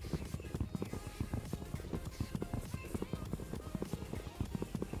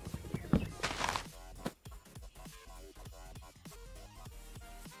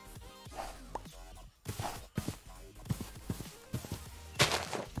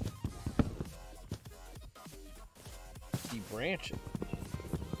 Branching.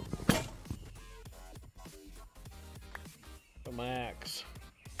 Got my axe.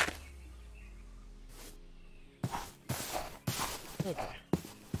 Okay.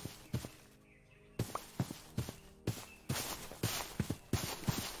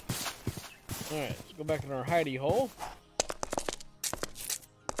 Alright, let's go back in our hidey hole.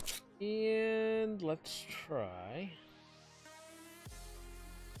 And let's try.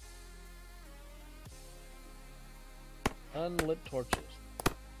 Unlit torches.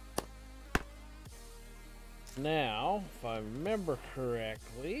 Now, if I remember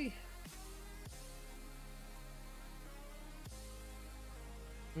correctly,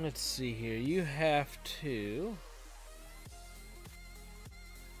 let's see here. You have to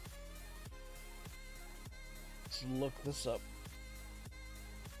let's look this up.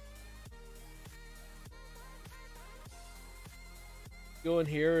 Go in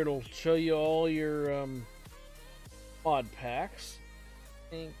here, it'll show you all your mod packs. I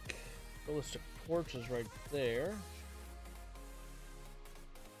think ballistic torches right there.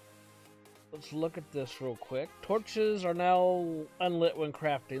 Let's look at this real quick. Torches are now unlit when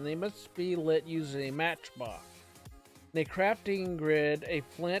crafting. They must be lit using a matchbox. In a crafting grid, a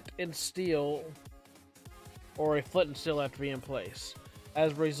flint and steel have to be in place.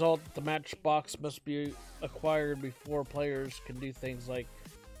 As a result, the matchbox must be acquired before players can do things like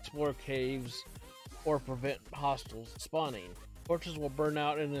explore caves or prevent hostiles spawning. Torches will burn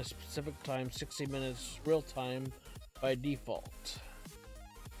out in a specific time, 60 minutes real time by default.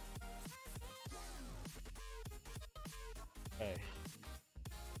 Okay.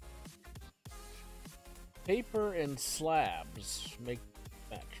 Paper and slabs make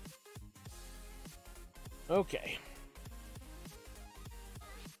match. Okay.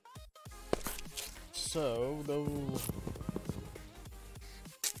 So those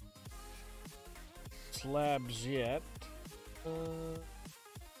slabs yet. Go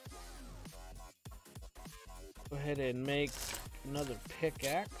ahead and make another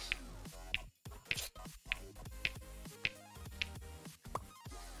pickaxe.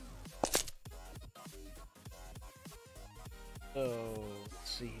 So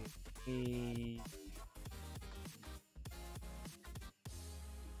let's see.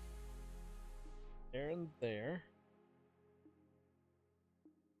 There and there.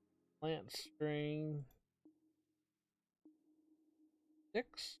 Plant string.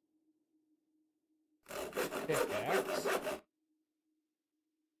 6. Pickaxe.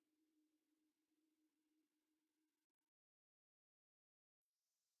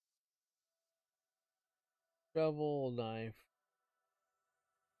 Shovel, knife.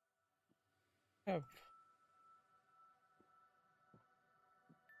 Have.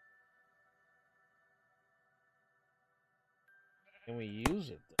 Can we use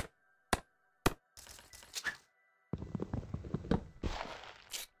it though?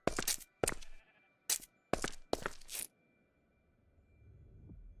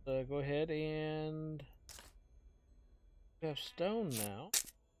 Go ahead and we have stone now.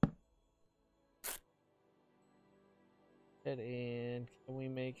 And can we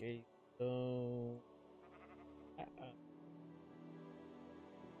make a stone?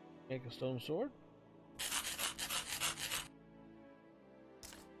 Make a stone sword?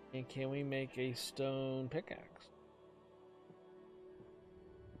 And can we make a stone pickaxe?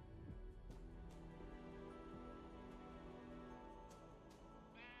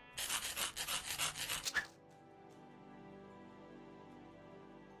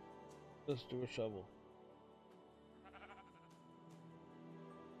 Let's do a shovel.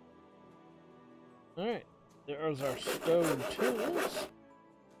 Alright, there's our stone tools.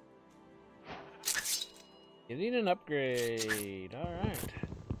 Getting an upgrade. Alright.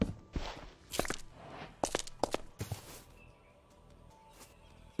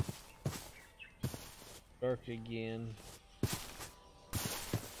 Dark again.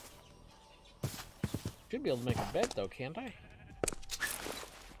 Should be able to make a bed though, can't I?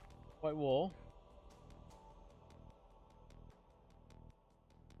 White wool.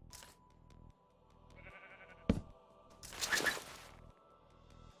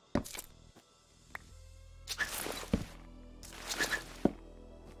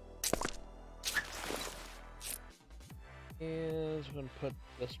 Is going to put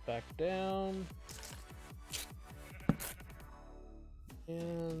this back down.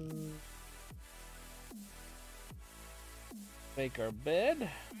 And make our bed.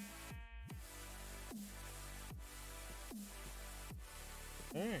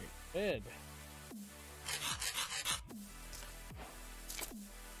 Alright, bed.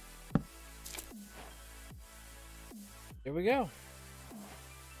 Here we go.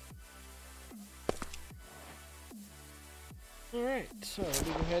 Alright, so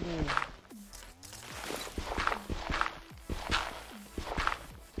we go ahead and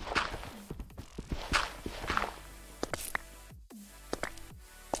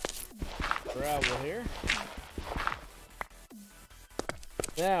gravel here.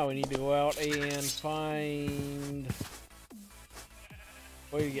 Now we need to go out and find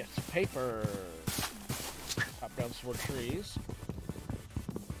where you get some paper. Chop down some more trees.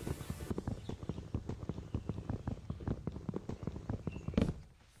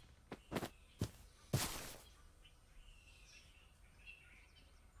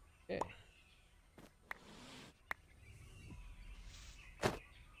 Okay.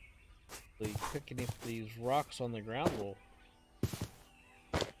 Picking up these rocks on the ground,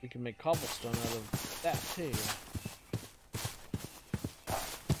 we can make cobblestone out of that too.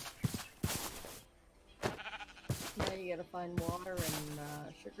 Now you gotta find water and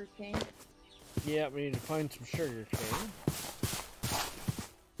sugar cane. Yeah, we need to find some sugar cane.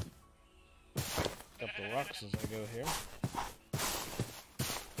 Pick up the rocks as I go here.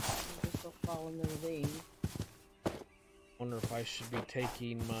 Just don't fall into the vein. Wonder if I should be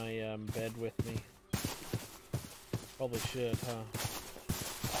taking my bed with me. Probably should, huh?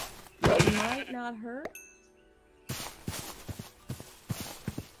 It might not hurt.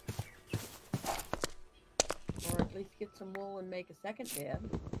 Or at least get some wool and make a second bed.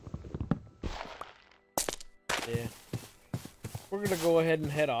 Yeah. We're gonna go ahead and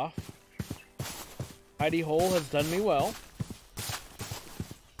head off. Hidey Hole has done me well.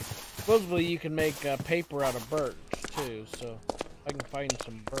 Supposedly you can make paper out of birch too, so if I can find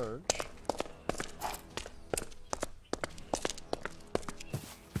some birch.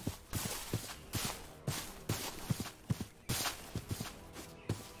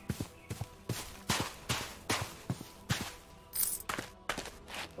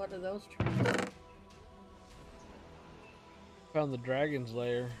 What are those trees? Found the dragon's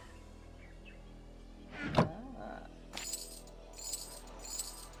lair. Ah.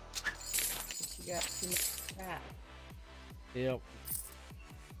 But you got too much fat. Yep.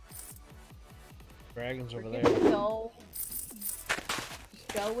 Dragons over there. Just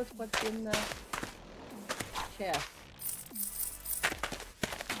go with what's in the chest.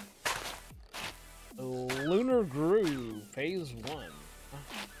 Lunar Groove, Phase 1.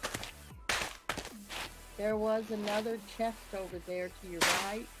 There was another chest over there to your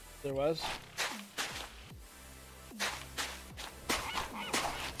right. There was?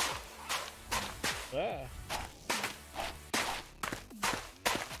 Ah.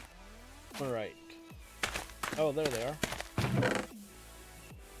 Alright. Oh, there they are.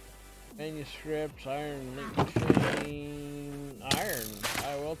 Manuscripts, iron, link chain. Iron.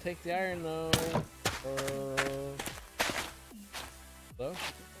 I will take the iron though. So?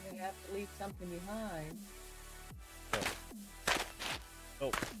 You're gonna have to leave something behind. Oh,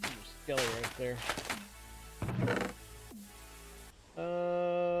 there's a skelly right there.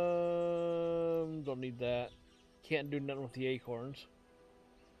 Don't need that. Can't do nothing with the acorns.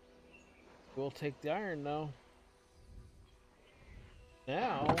 We'll take the iron though.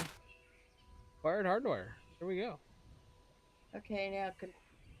 Now, wired hardware. Here we go. Okay, now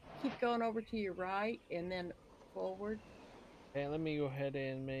keep going over to your right and then forward. Okay, let me go ahead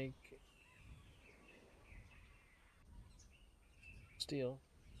and make steel.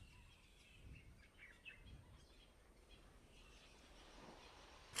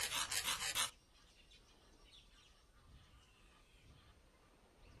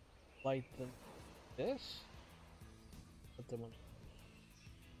 Light them. This? Put them on.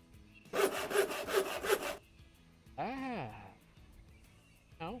 Ah.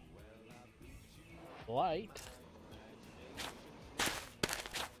 No. Light.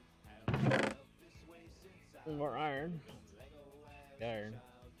 More iron. Iron.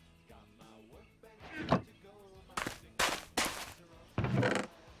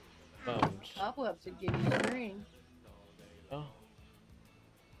 Bones. Cobwebs would give you string. Oh.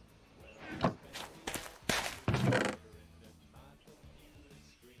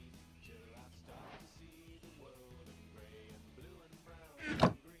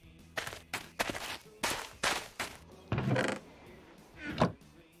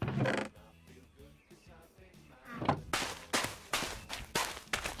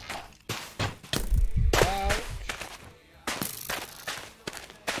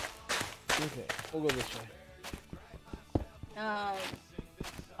 Okay, we'll go this way.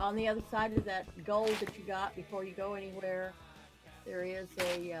 On the other side of that gold that you got before you go anywhere, there is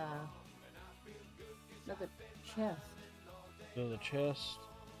a another chest. Another chest.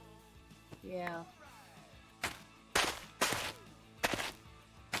 Yeah.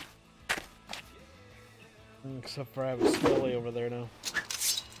 Except for I have a skelly over there now.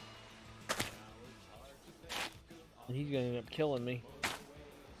 And he's gonna end up killing me.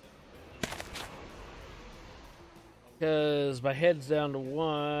 Because my head's down to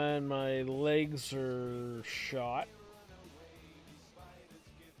 1, my legs are shot.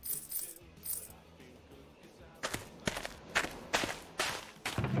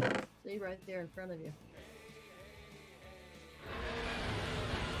 See, right there in front of you.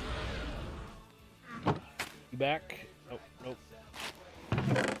 You back? Oh, nope.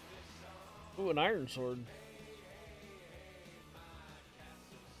 Ooh, an iron sword.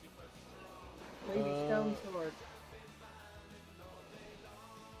 Leave your stone sword.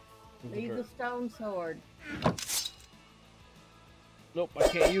 Leave the stone sword. Nope, I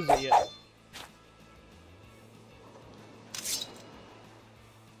can't use it yet.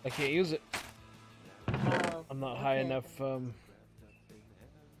 I can't use it. Oh, I'm not high okay. enough.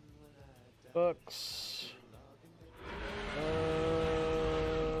 Books.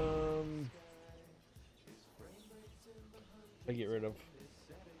 I get rid of.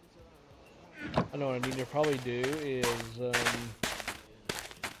 I know what I need to probably do is go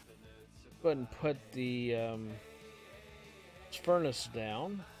ahead and put the furnace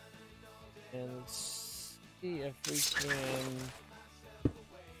down and see if we can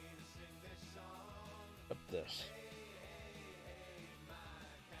up this.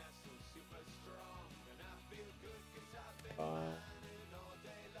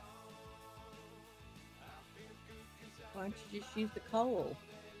 Why don't you just use the coal?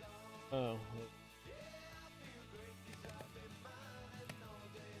 Oh.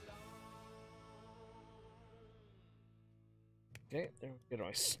 Okay, there we go.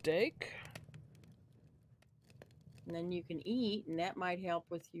 My steak. And then you can eat, and that might help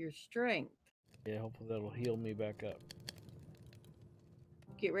with your strength. Yeah, hopefully that'll heal me back up.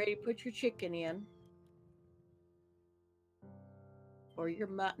 Get ready to put your chicken in. Or your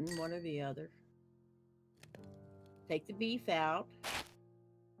mutton, one or the other. Take the beef out.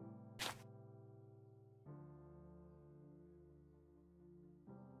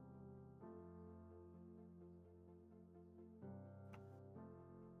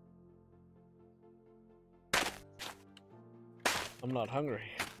 I'm not hungry.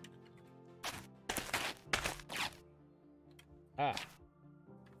 Ah.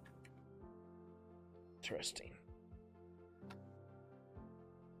 Interesting.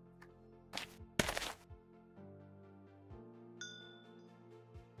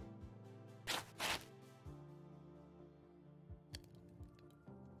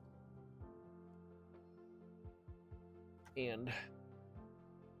 And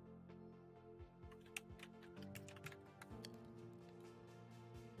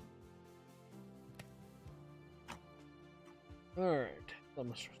all right, let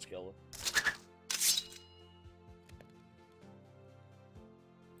me start skeleton.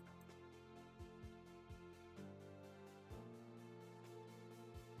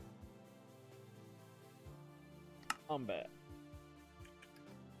 Combat.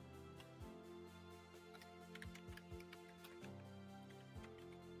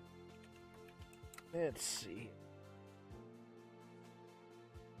 Let's see.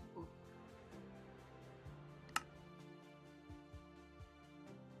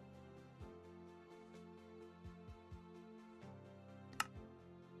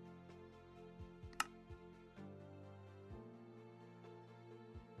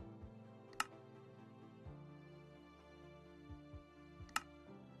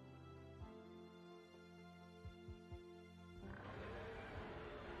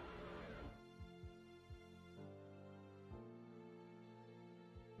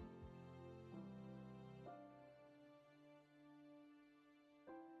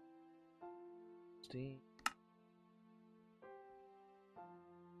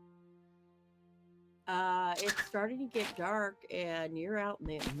 It's starting to get dark, and you're out in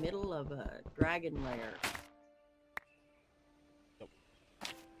the middle of a dragon lair. Yep.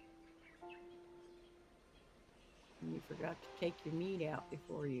 And you forgot to take your meat out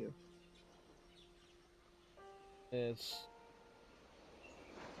before you. Let's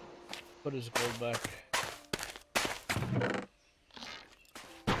put his gold back.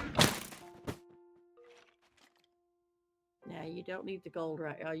 Now you don't need the gold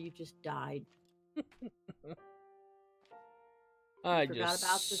right. Oh, you just died. I forgot just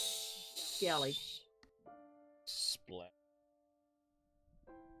about the skelly. Splat.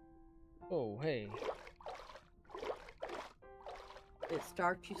 Oh, hey. It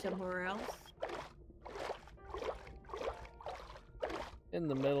starts you somewhere else. In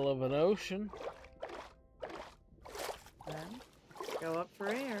the middle of an ocean. Well, go up for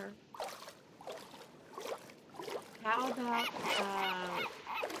air. How about,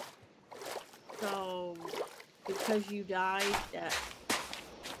 so, because you died, that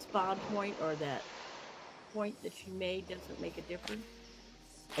spawn point or that point that you made doesn't make a difference?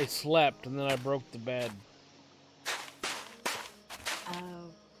 I slept and then I broke the bed.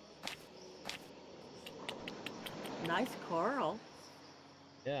 Oh. Nice coral.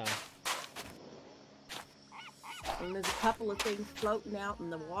 Yeah. And there's a couple of things floating out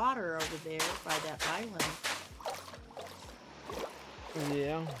in the water over there by that island.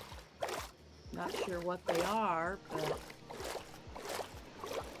 Yeah. Not sure what they are, but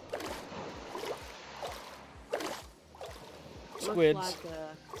Squids. looks like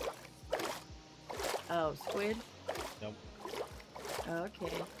a... Oh, squid? Nope.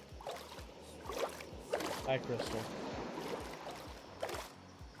 Okay. Hi, Crystal.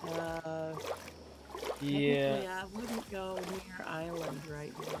 Technically, Yeah. I wouldn't go near island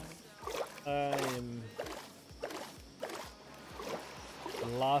right now. I am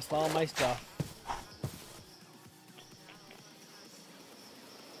lost all my stuff.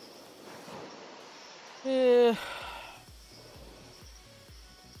 Yeah.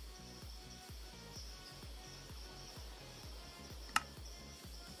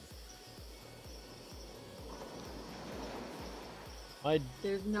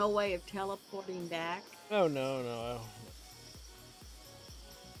 There's no way of teleporting back. Oh no.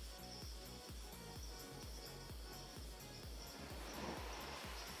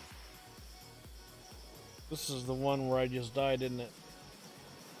 This is the one where I just died, isn't it?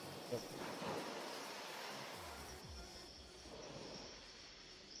 Yep.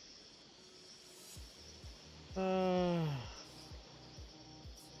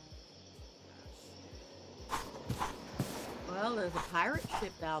 Well, there's a pirate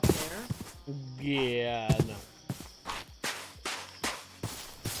ship out there. Yeah, no.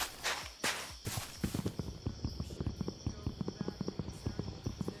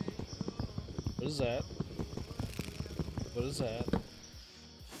 What is that? What is that?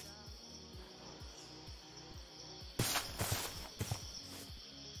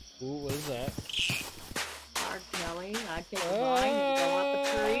 Ooh, what is that? Hard telling. I'd take a vine and go up a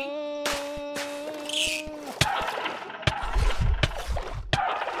tree.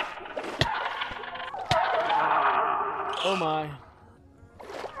 Oh my.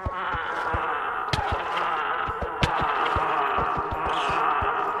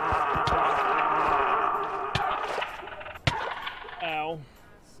 Ow.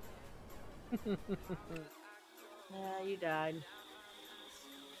 Yeah, you died.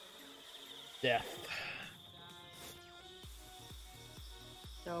 Death.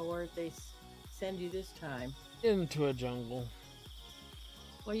 So where'd they send you this time? Into a jungle.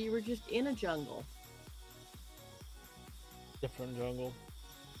 Well, you were just in a jungle. Different jungle.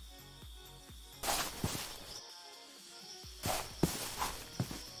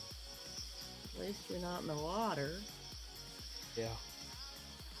 At least you're not in the water. Yeah.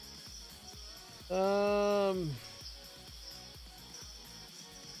 So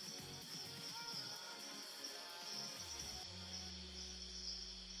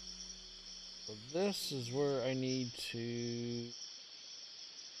this is where I need to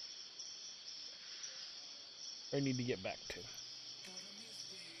get back to.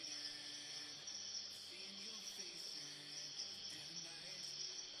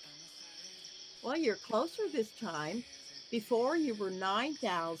 Well, you're closer this time. Before you were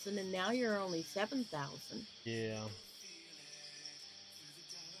 9,000 and now you're only 7,000. Yeah.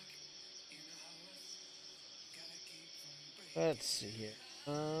 Let's see here.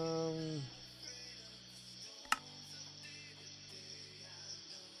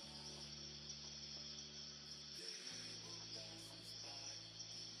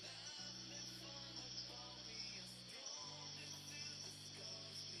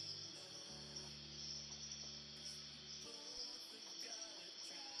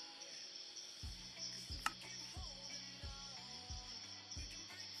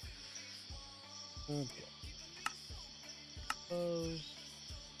 Okay.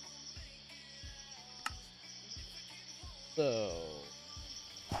 So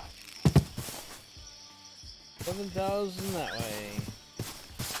 7,000 that way.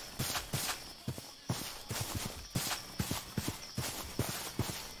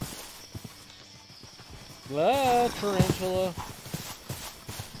 La tarantula.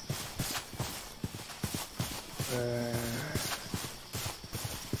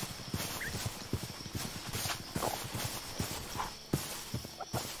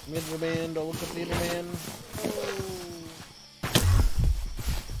 Midman, don't look at the man.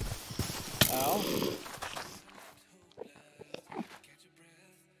 Ow.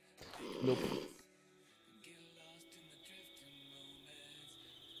 Nope.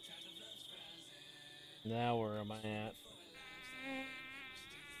 Now where am I at?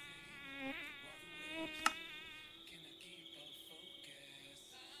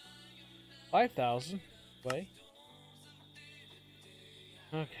 5,000. Wait.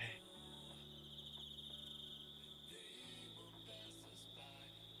 Okay.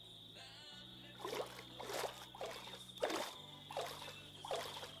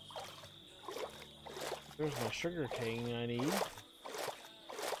 There's my sugar cane I need.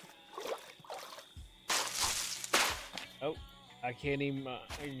 Oh, I can't even,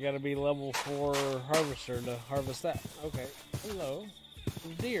 you gotta be level 4 harvester to harvest that. Okay, hello,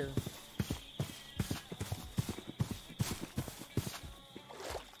 deer.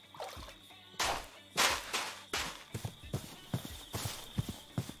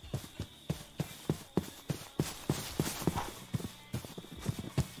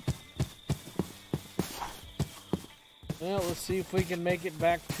 Well, let's see if we can make it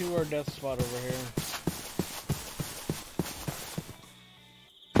back to our death spot over here.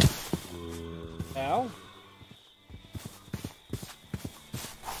 Ow.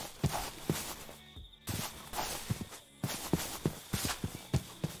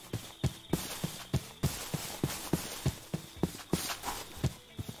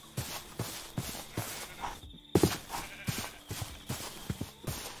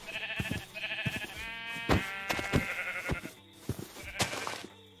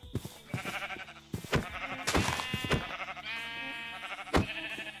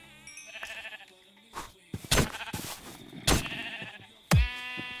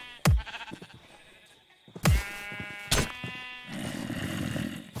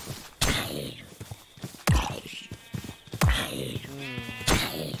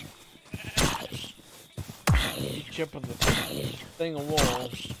 Chip of the thing of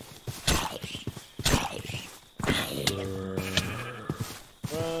walls.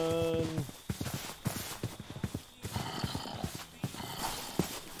 Run.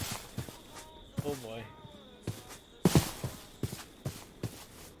 Oh boy.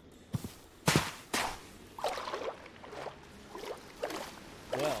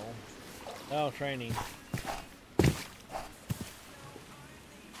 Well, now training.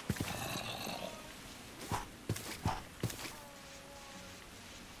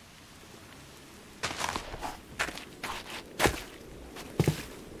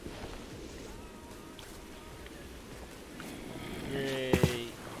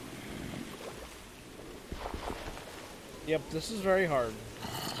 Yep, this is very hard.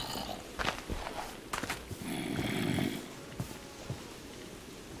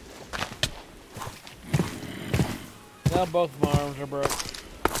 Now both my arms are broke.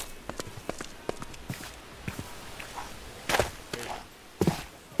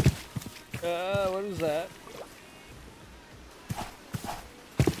 What is that?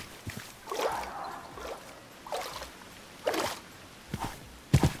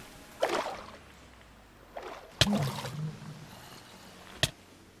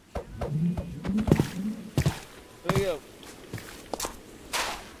 There we go.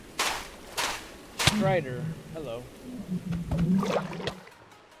 Strider. Hello.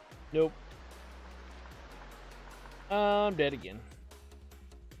 Nope. I'm dead again.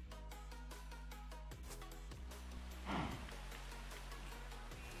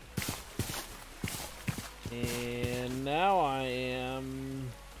 And now I am...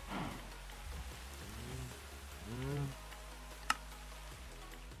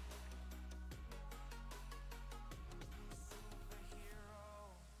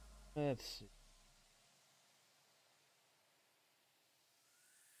 Let's see.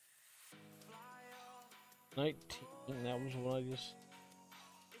 That was what I just...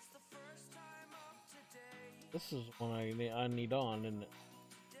 This is one I need on, isn't it?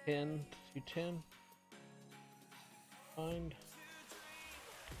 10 to 10. Find.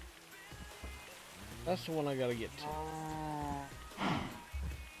 That's the one I gotta get to.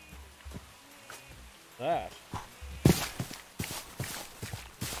 That.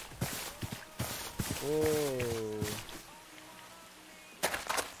 Whoa.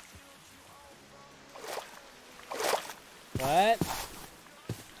 What?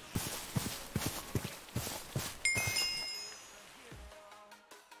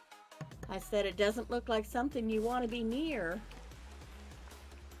 I said it doesn't look like something you want to be near.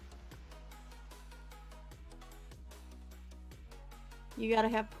 You gotta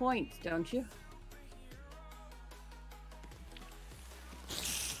have points, don't you?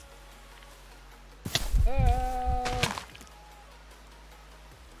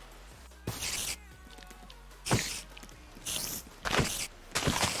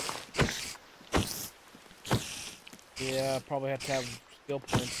 Yeah, I probably have to have skill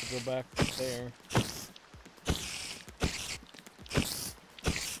points to go back there.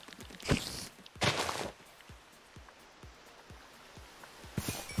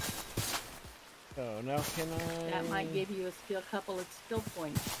 So now can I... That might give you a couple of skill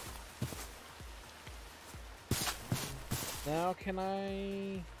points. Now can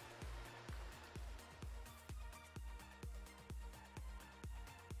I...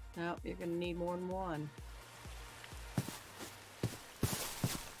 No, you're gonna need more than one.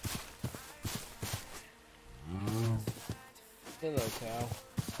 cow.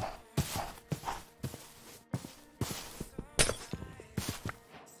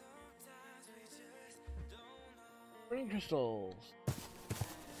 Green crystals.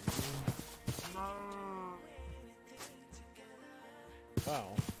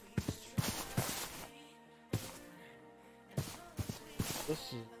 Wow.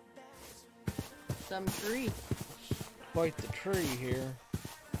 This is Some tree. quite the tree here.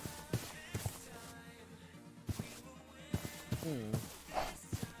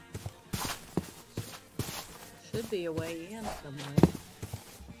 Should be a way in somewhere.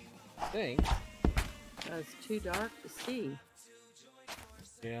 I think. It's too dark to see.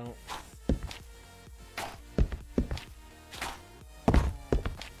 Yeah.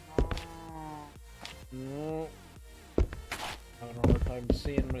 No. Having a hard time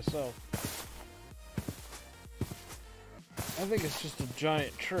seeing myself. I think it's just a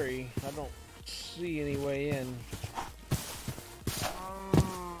giant tree. I don't see any way in.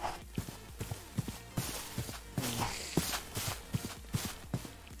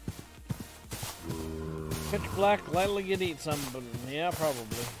 Pitch black, likely could eat some, but yeah,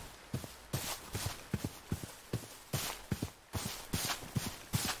 probably.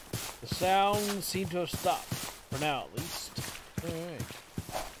 The sounds seem to have stopped, for now at least. Alright.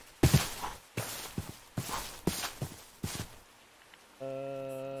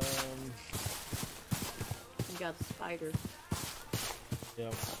 You got a spider.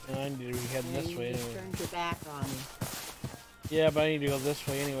 Yep, and I need to be heading Yeah, this way you just anyway. turned your back on me. Yeah, but I need to go this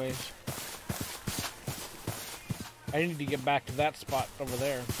way anyways. I need to get back to that spot over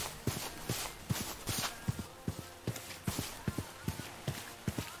there.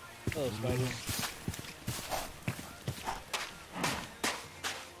 Hello, spider.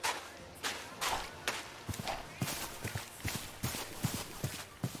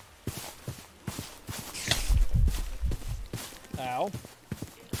 Ow.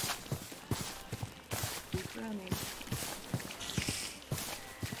 Keep running.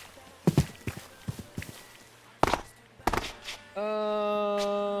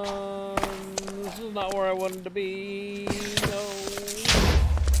 This is not where I wanted to be. No.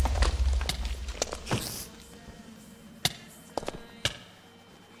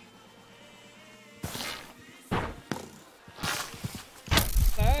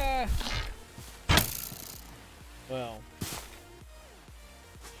 Ah. Well.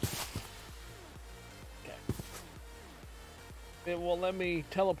 Okay. It won't let me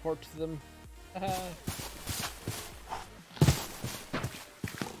teleport to them.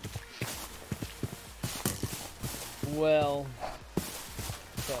 Well,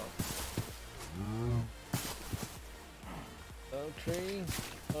 so. Oh, tree.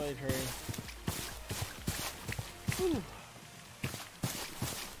 Oh, tree. Whew.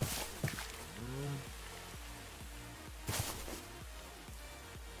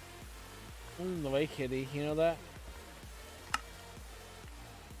 The way, kitty, you know that?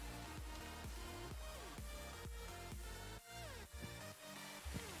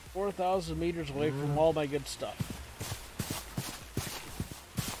 "4,000 meters away from all my good stuff."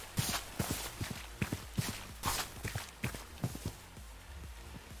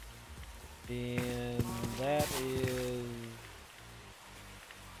 And that is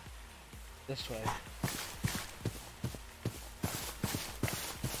this way.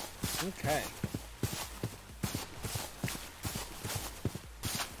 Okay.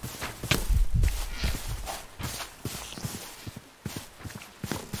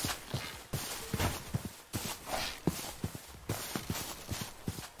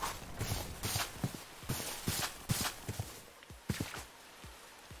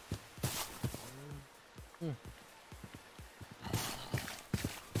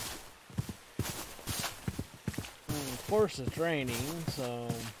 Of course it's raining, so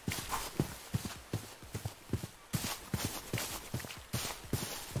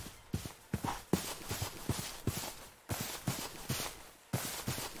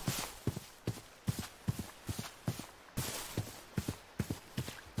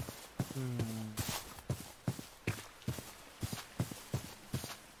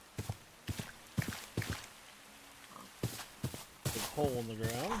big hole in the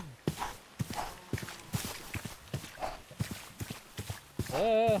ground.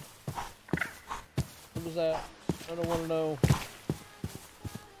 What was that? I don't want to know.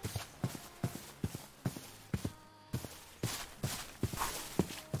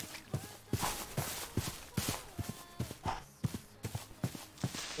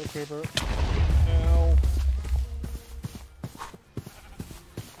 No creeper. Ow.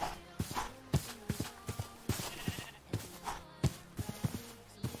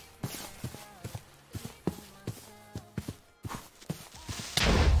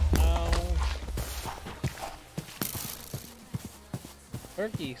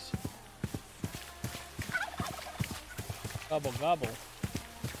 Turkeys. Gobble, gobble.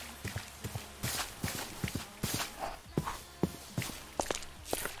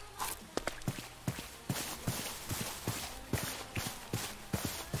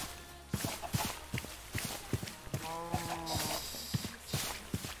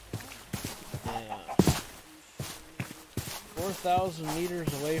 Yeah. 4,000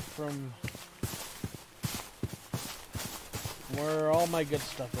 meters away from where all my good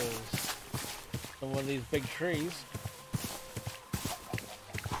stuff is. So one of these big trees.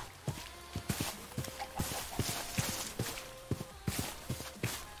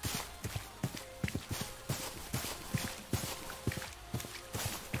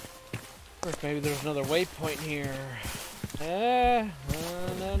 Or maybe there's another waypoint here. No.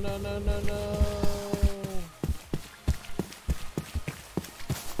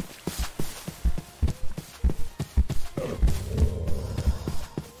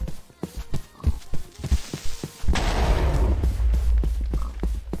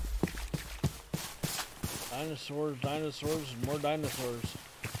 Dinosaurs, dinosaurs, and more dinosaurs.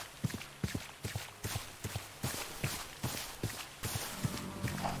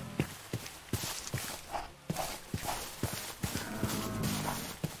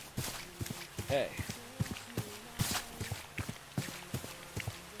 Hey.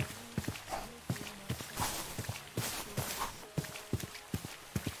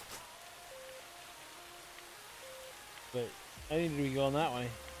 But I need to be going that way.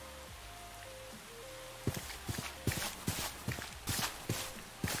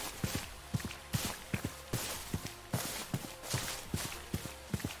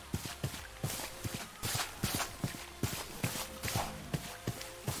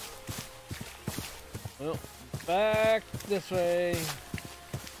 Well, back this way.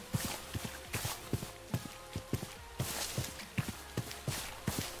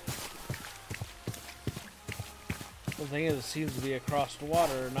 The thing is, it seems to be across the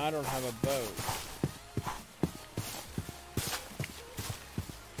water, and I don't have a boat.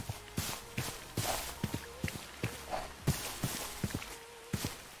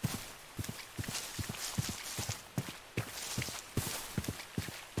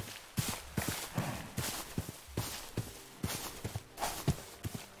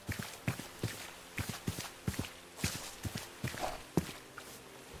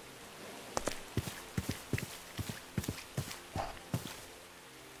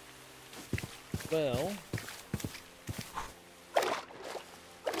 Well,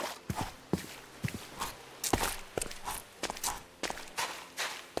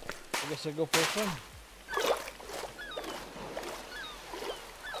 I guess I'll go for a swim.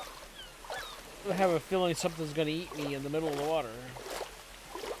 I have a feeling something's gonna eat me in the middle of the water.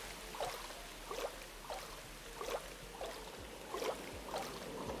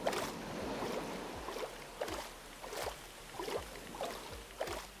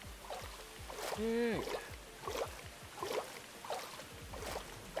 Alright.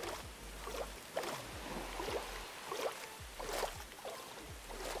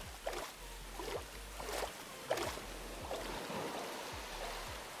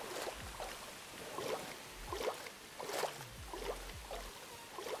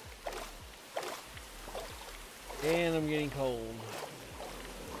 And I'm getting cold.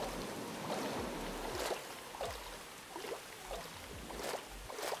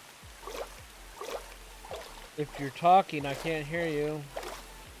 If you're talking, I can't hear you.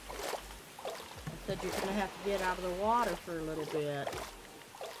 I said you're gonna have to get out of the water for a little bit.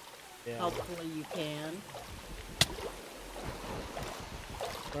 Yeah. Hopefully you can.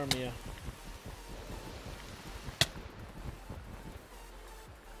 From you.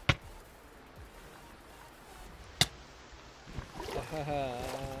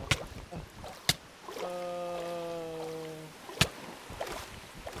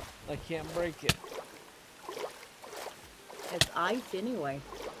 I can't break it. It's ice anyway.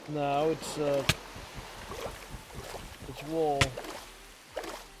 No, it's wool.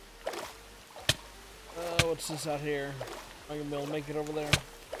 What's this out here? I'm gonna be able to make it over there.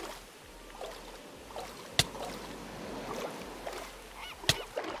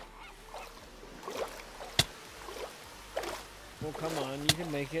 Well, come on, you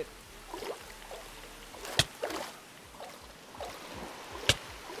can make it.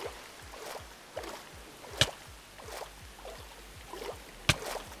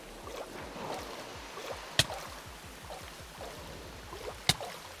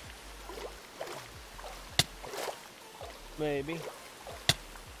 Maybe.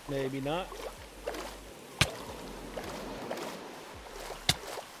 Maybe not.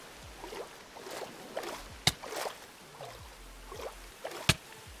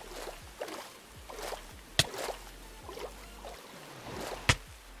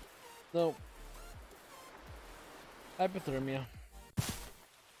 Nope. Hypothermia.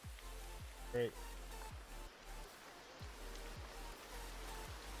 Great.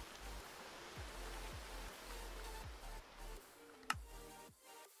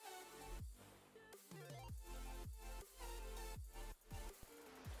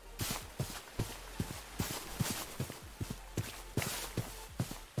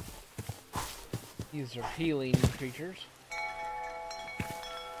 These are healing creatures.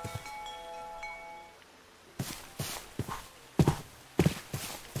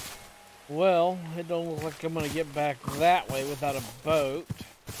 Well, it don't look like I'm gonna get back that way without a boat.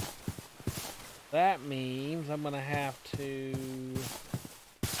 That means I'm gonna have to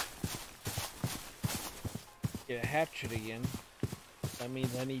get a hatchet again. That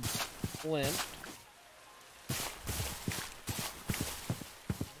means I need flint.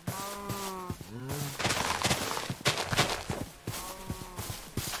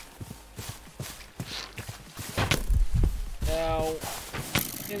 Now,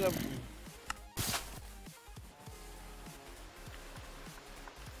 in a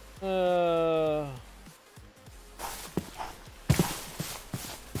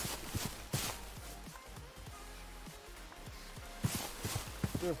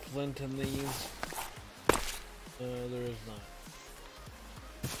is there flint in these? There is not.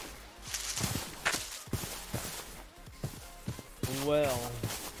 Well,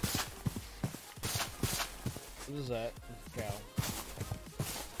 what is that? It's a cow.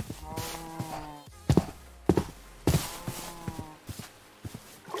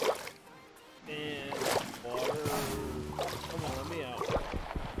 And water. Come on, let me out.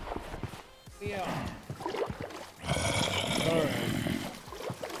 Let me out. Alright.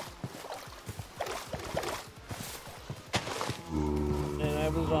 And I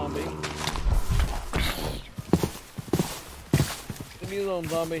have a zombie. Leave me alone,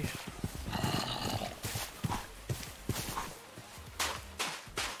 zombie.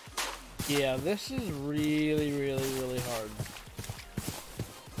 Yeah, this is really, really, really hard.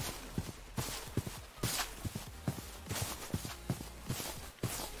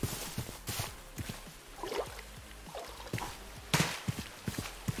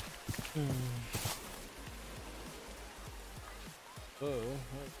 Oh,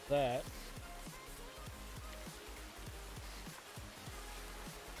 what's that?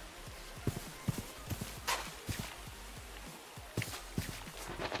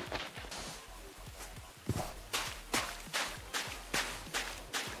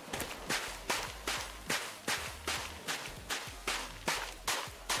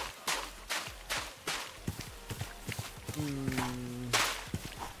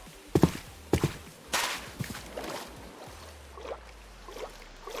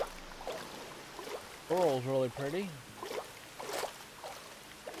 Coral's really pretty.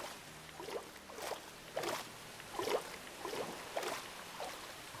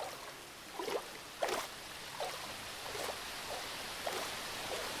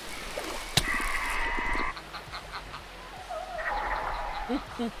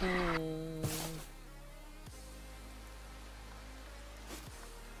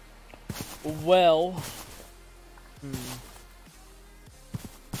 Well,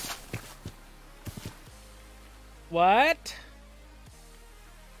 what?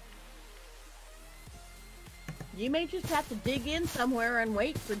 You may just have to dig in somewhere and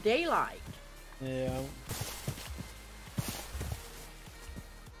wait for daylight. Yeah.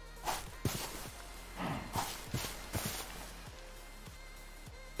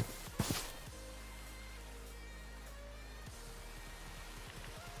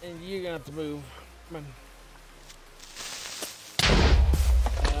 And you're gonna have to move. Come on.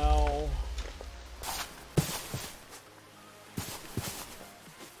 Ow.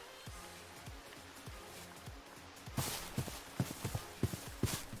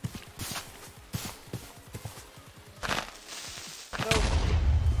 Nope.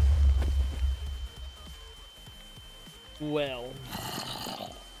 Well.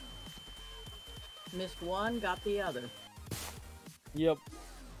 Missed one, got the other. Yep.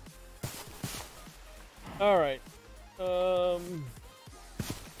 All right.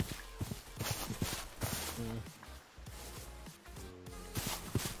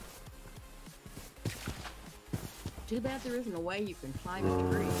 Too bad there isn't a way you can climb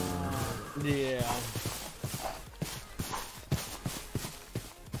a tree. Yeah.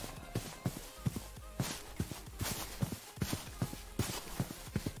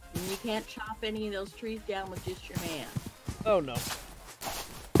 And you can't chop any of those trees down with just your hand. Oh no.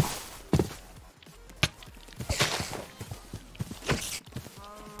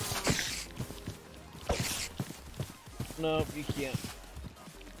 Nope, you can't.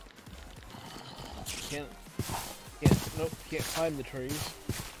 Nope, can't climb the trees.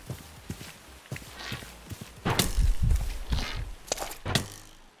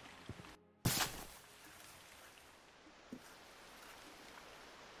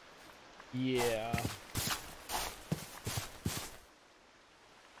 Yeah.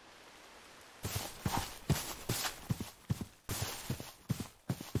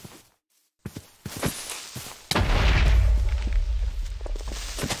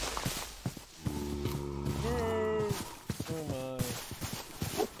 Oh my.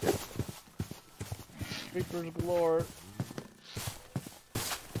 Creepers galore.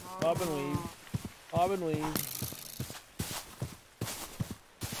 Bob and weave. Bob and weave.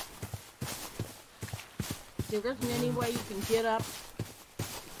 There isn't any way you can get up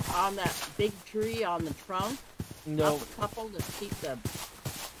on that big tree on the trunk? Nope. Up a couple to keep the...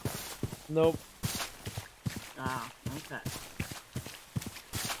 Nope. Ah, okay.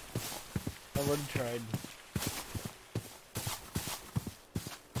 I've already tried.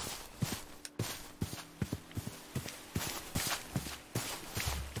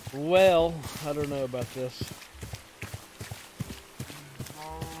 Well, I don't know about this.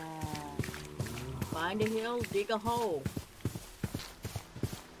 Find a hill, dig a hole.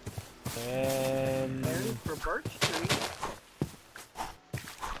 And There's for birch trees.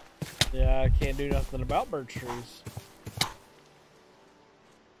 yeah, I can't do nothing about birch trees.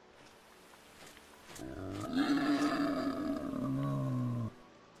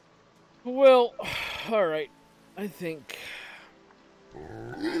 Well, all right. I think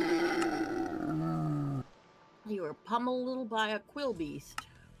You were pummeled little by a quill beast.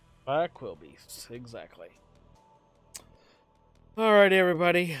 by a quill beast, exactly. All right,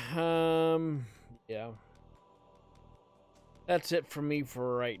 everybody. Yeah. That's it for me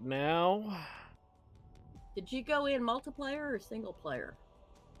for right now. Did you go in multiplayer or single player?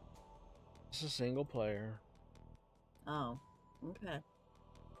 It's a single player. Oh, okay.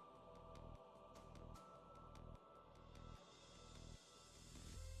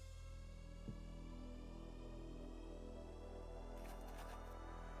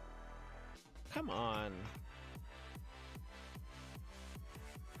 Come on.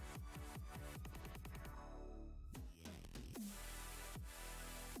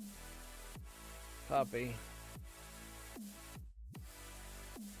 Copy.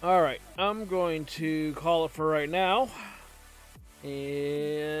 Alright, I'm going to call it for right now.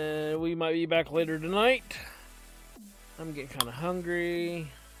 And we might be back later tonight. I'm getting kind of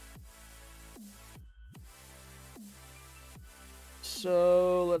hungry.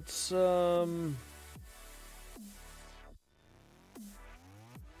 So let's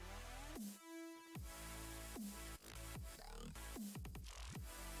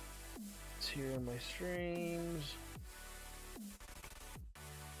here in my streams.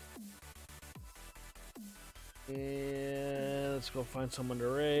 And let's go find someone to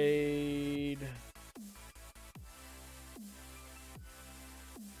raid.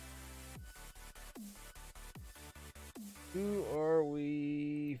 Who are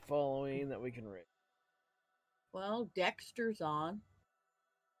we following that we can raid? Well, Dexter's on.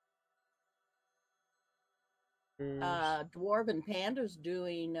 Dwarven Panda's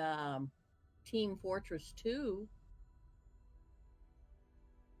doing Team Fortress 2.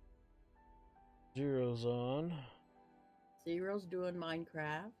 Zero's on. Zero's doing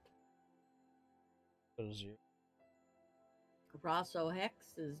Minecraft. What is Zero? Rosso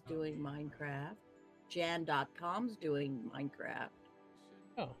Hex is doing Minecraft. Jan.com's doing Minecraft.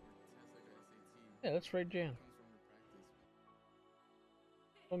 Oh. Yeah, let's raid Jan.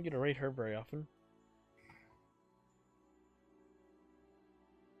 Don't get to raid her very often.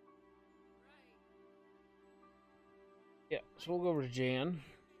 Yeah, so we'll go over to Jan.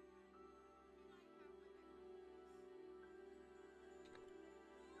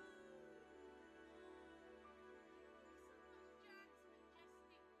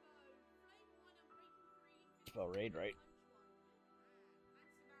 Spell raid right.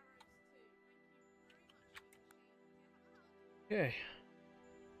 Okay.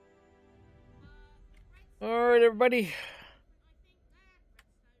 Alright, everybody.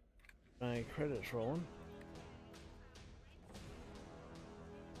 My credits rolling.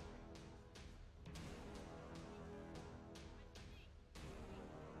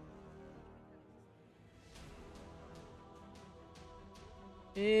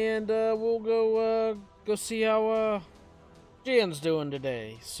 And we'll go see how Jan's doing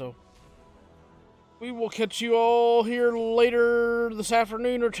today. So we will catch you all here later this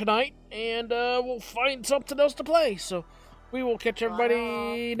afternoon or tonight, and we'll find something else to play. So we will catch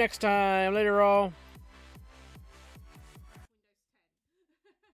everybody next time. Later, all.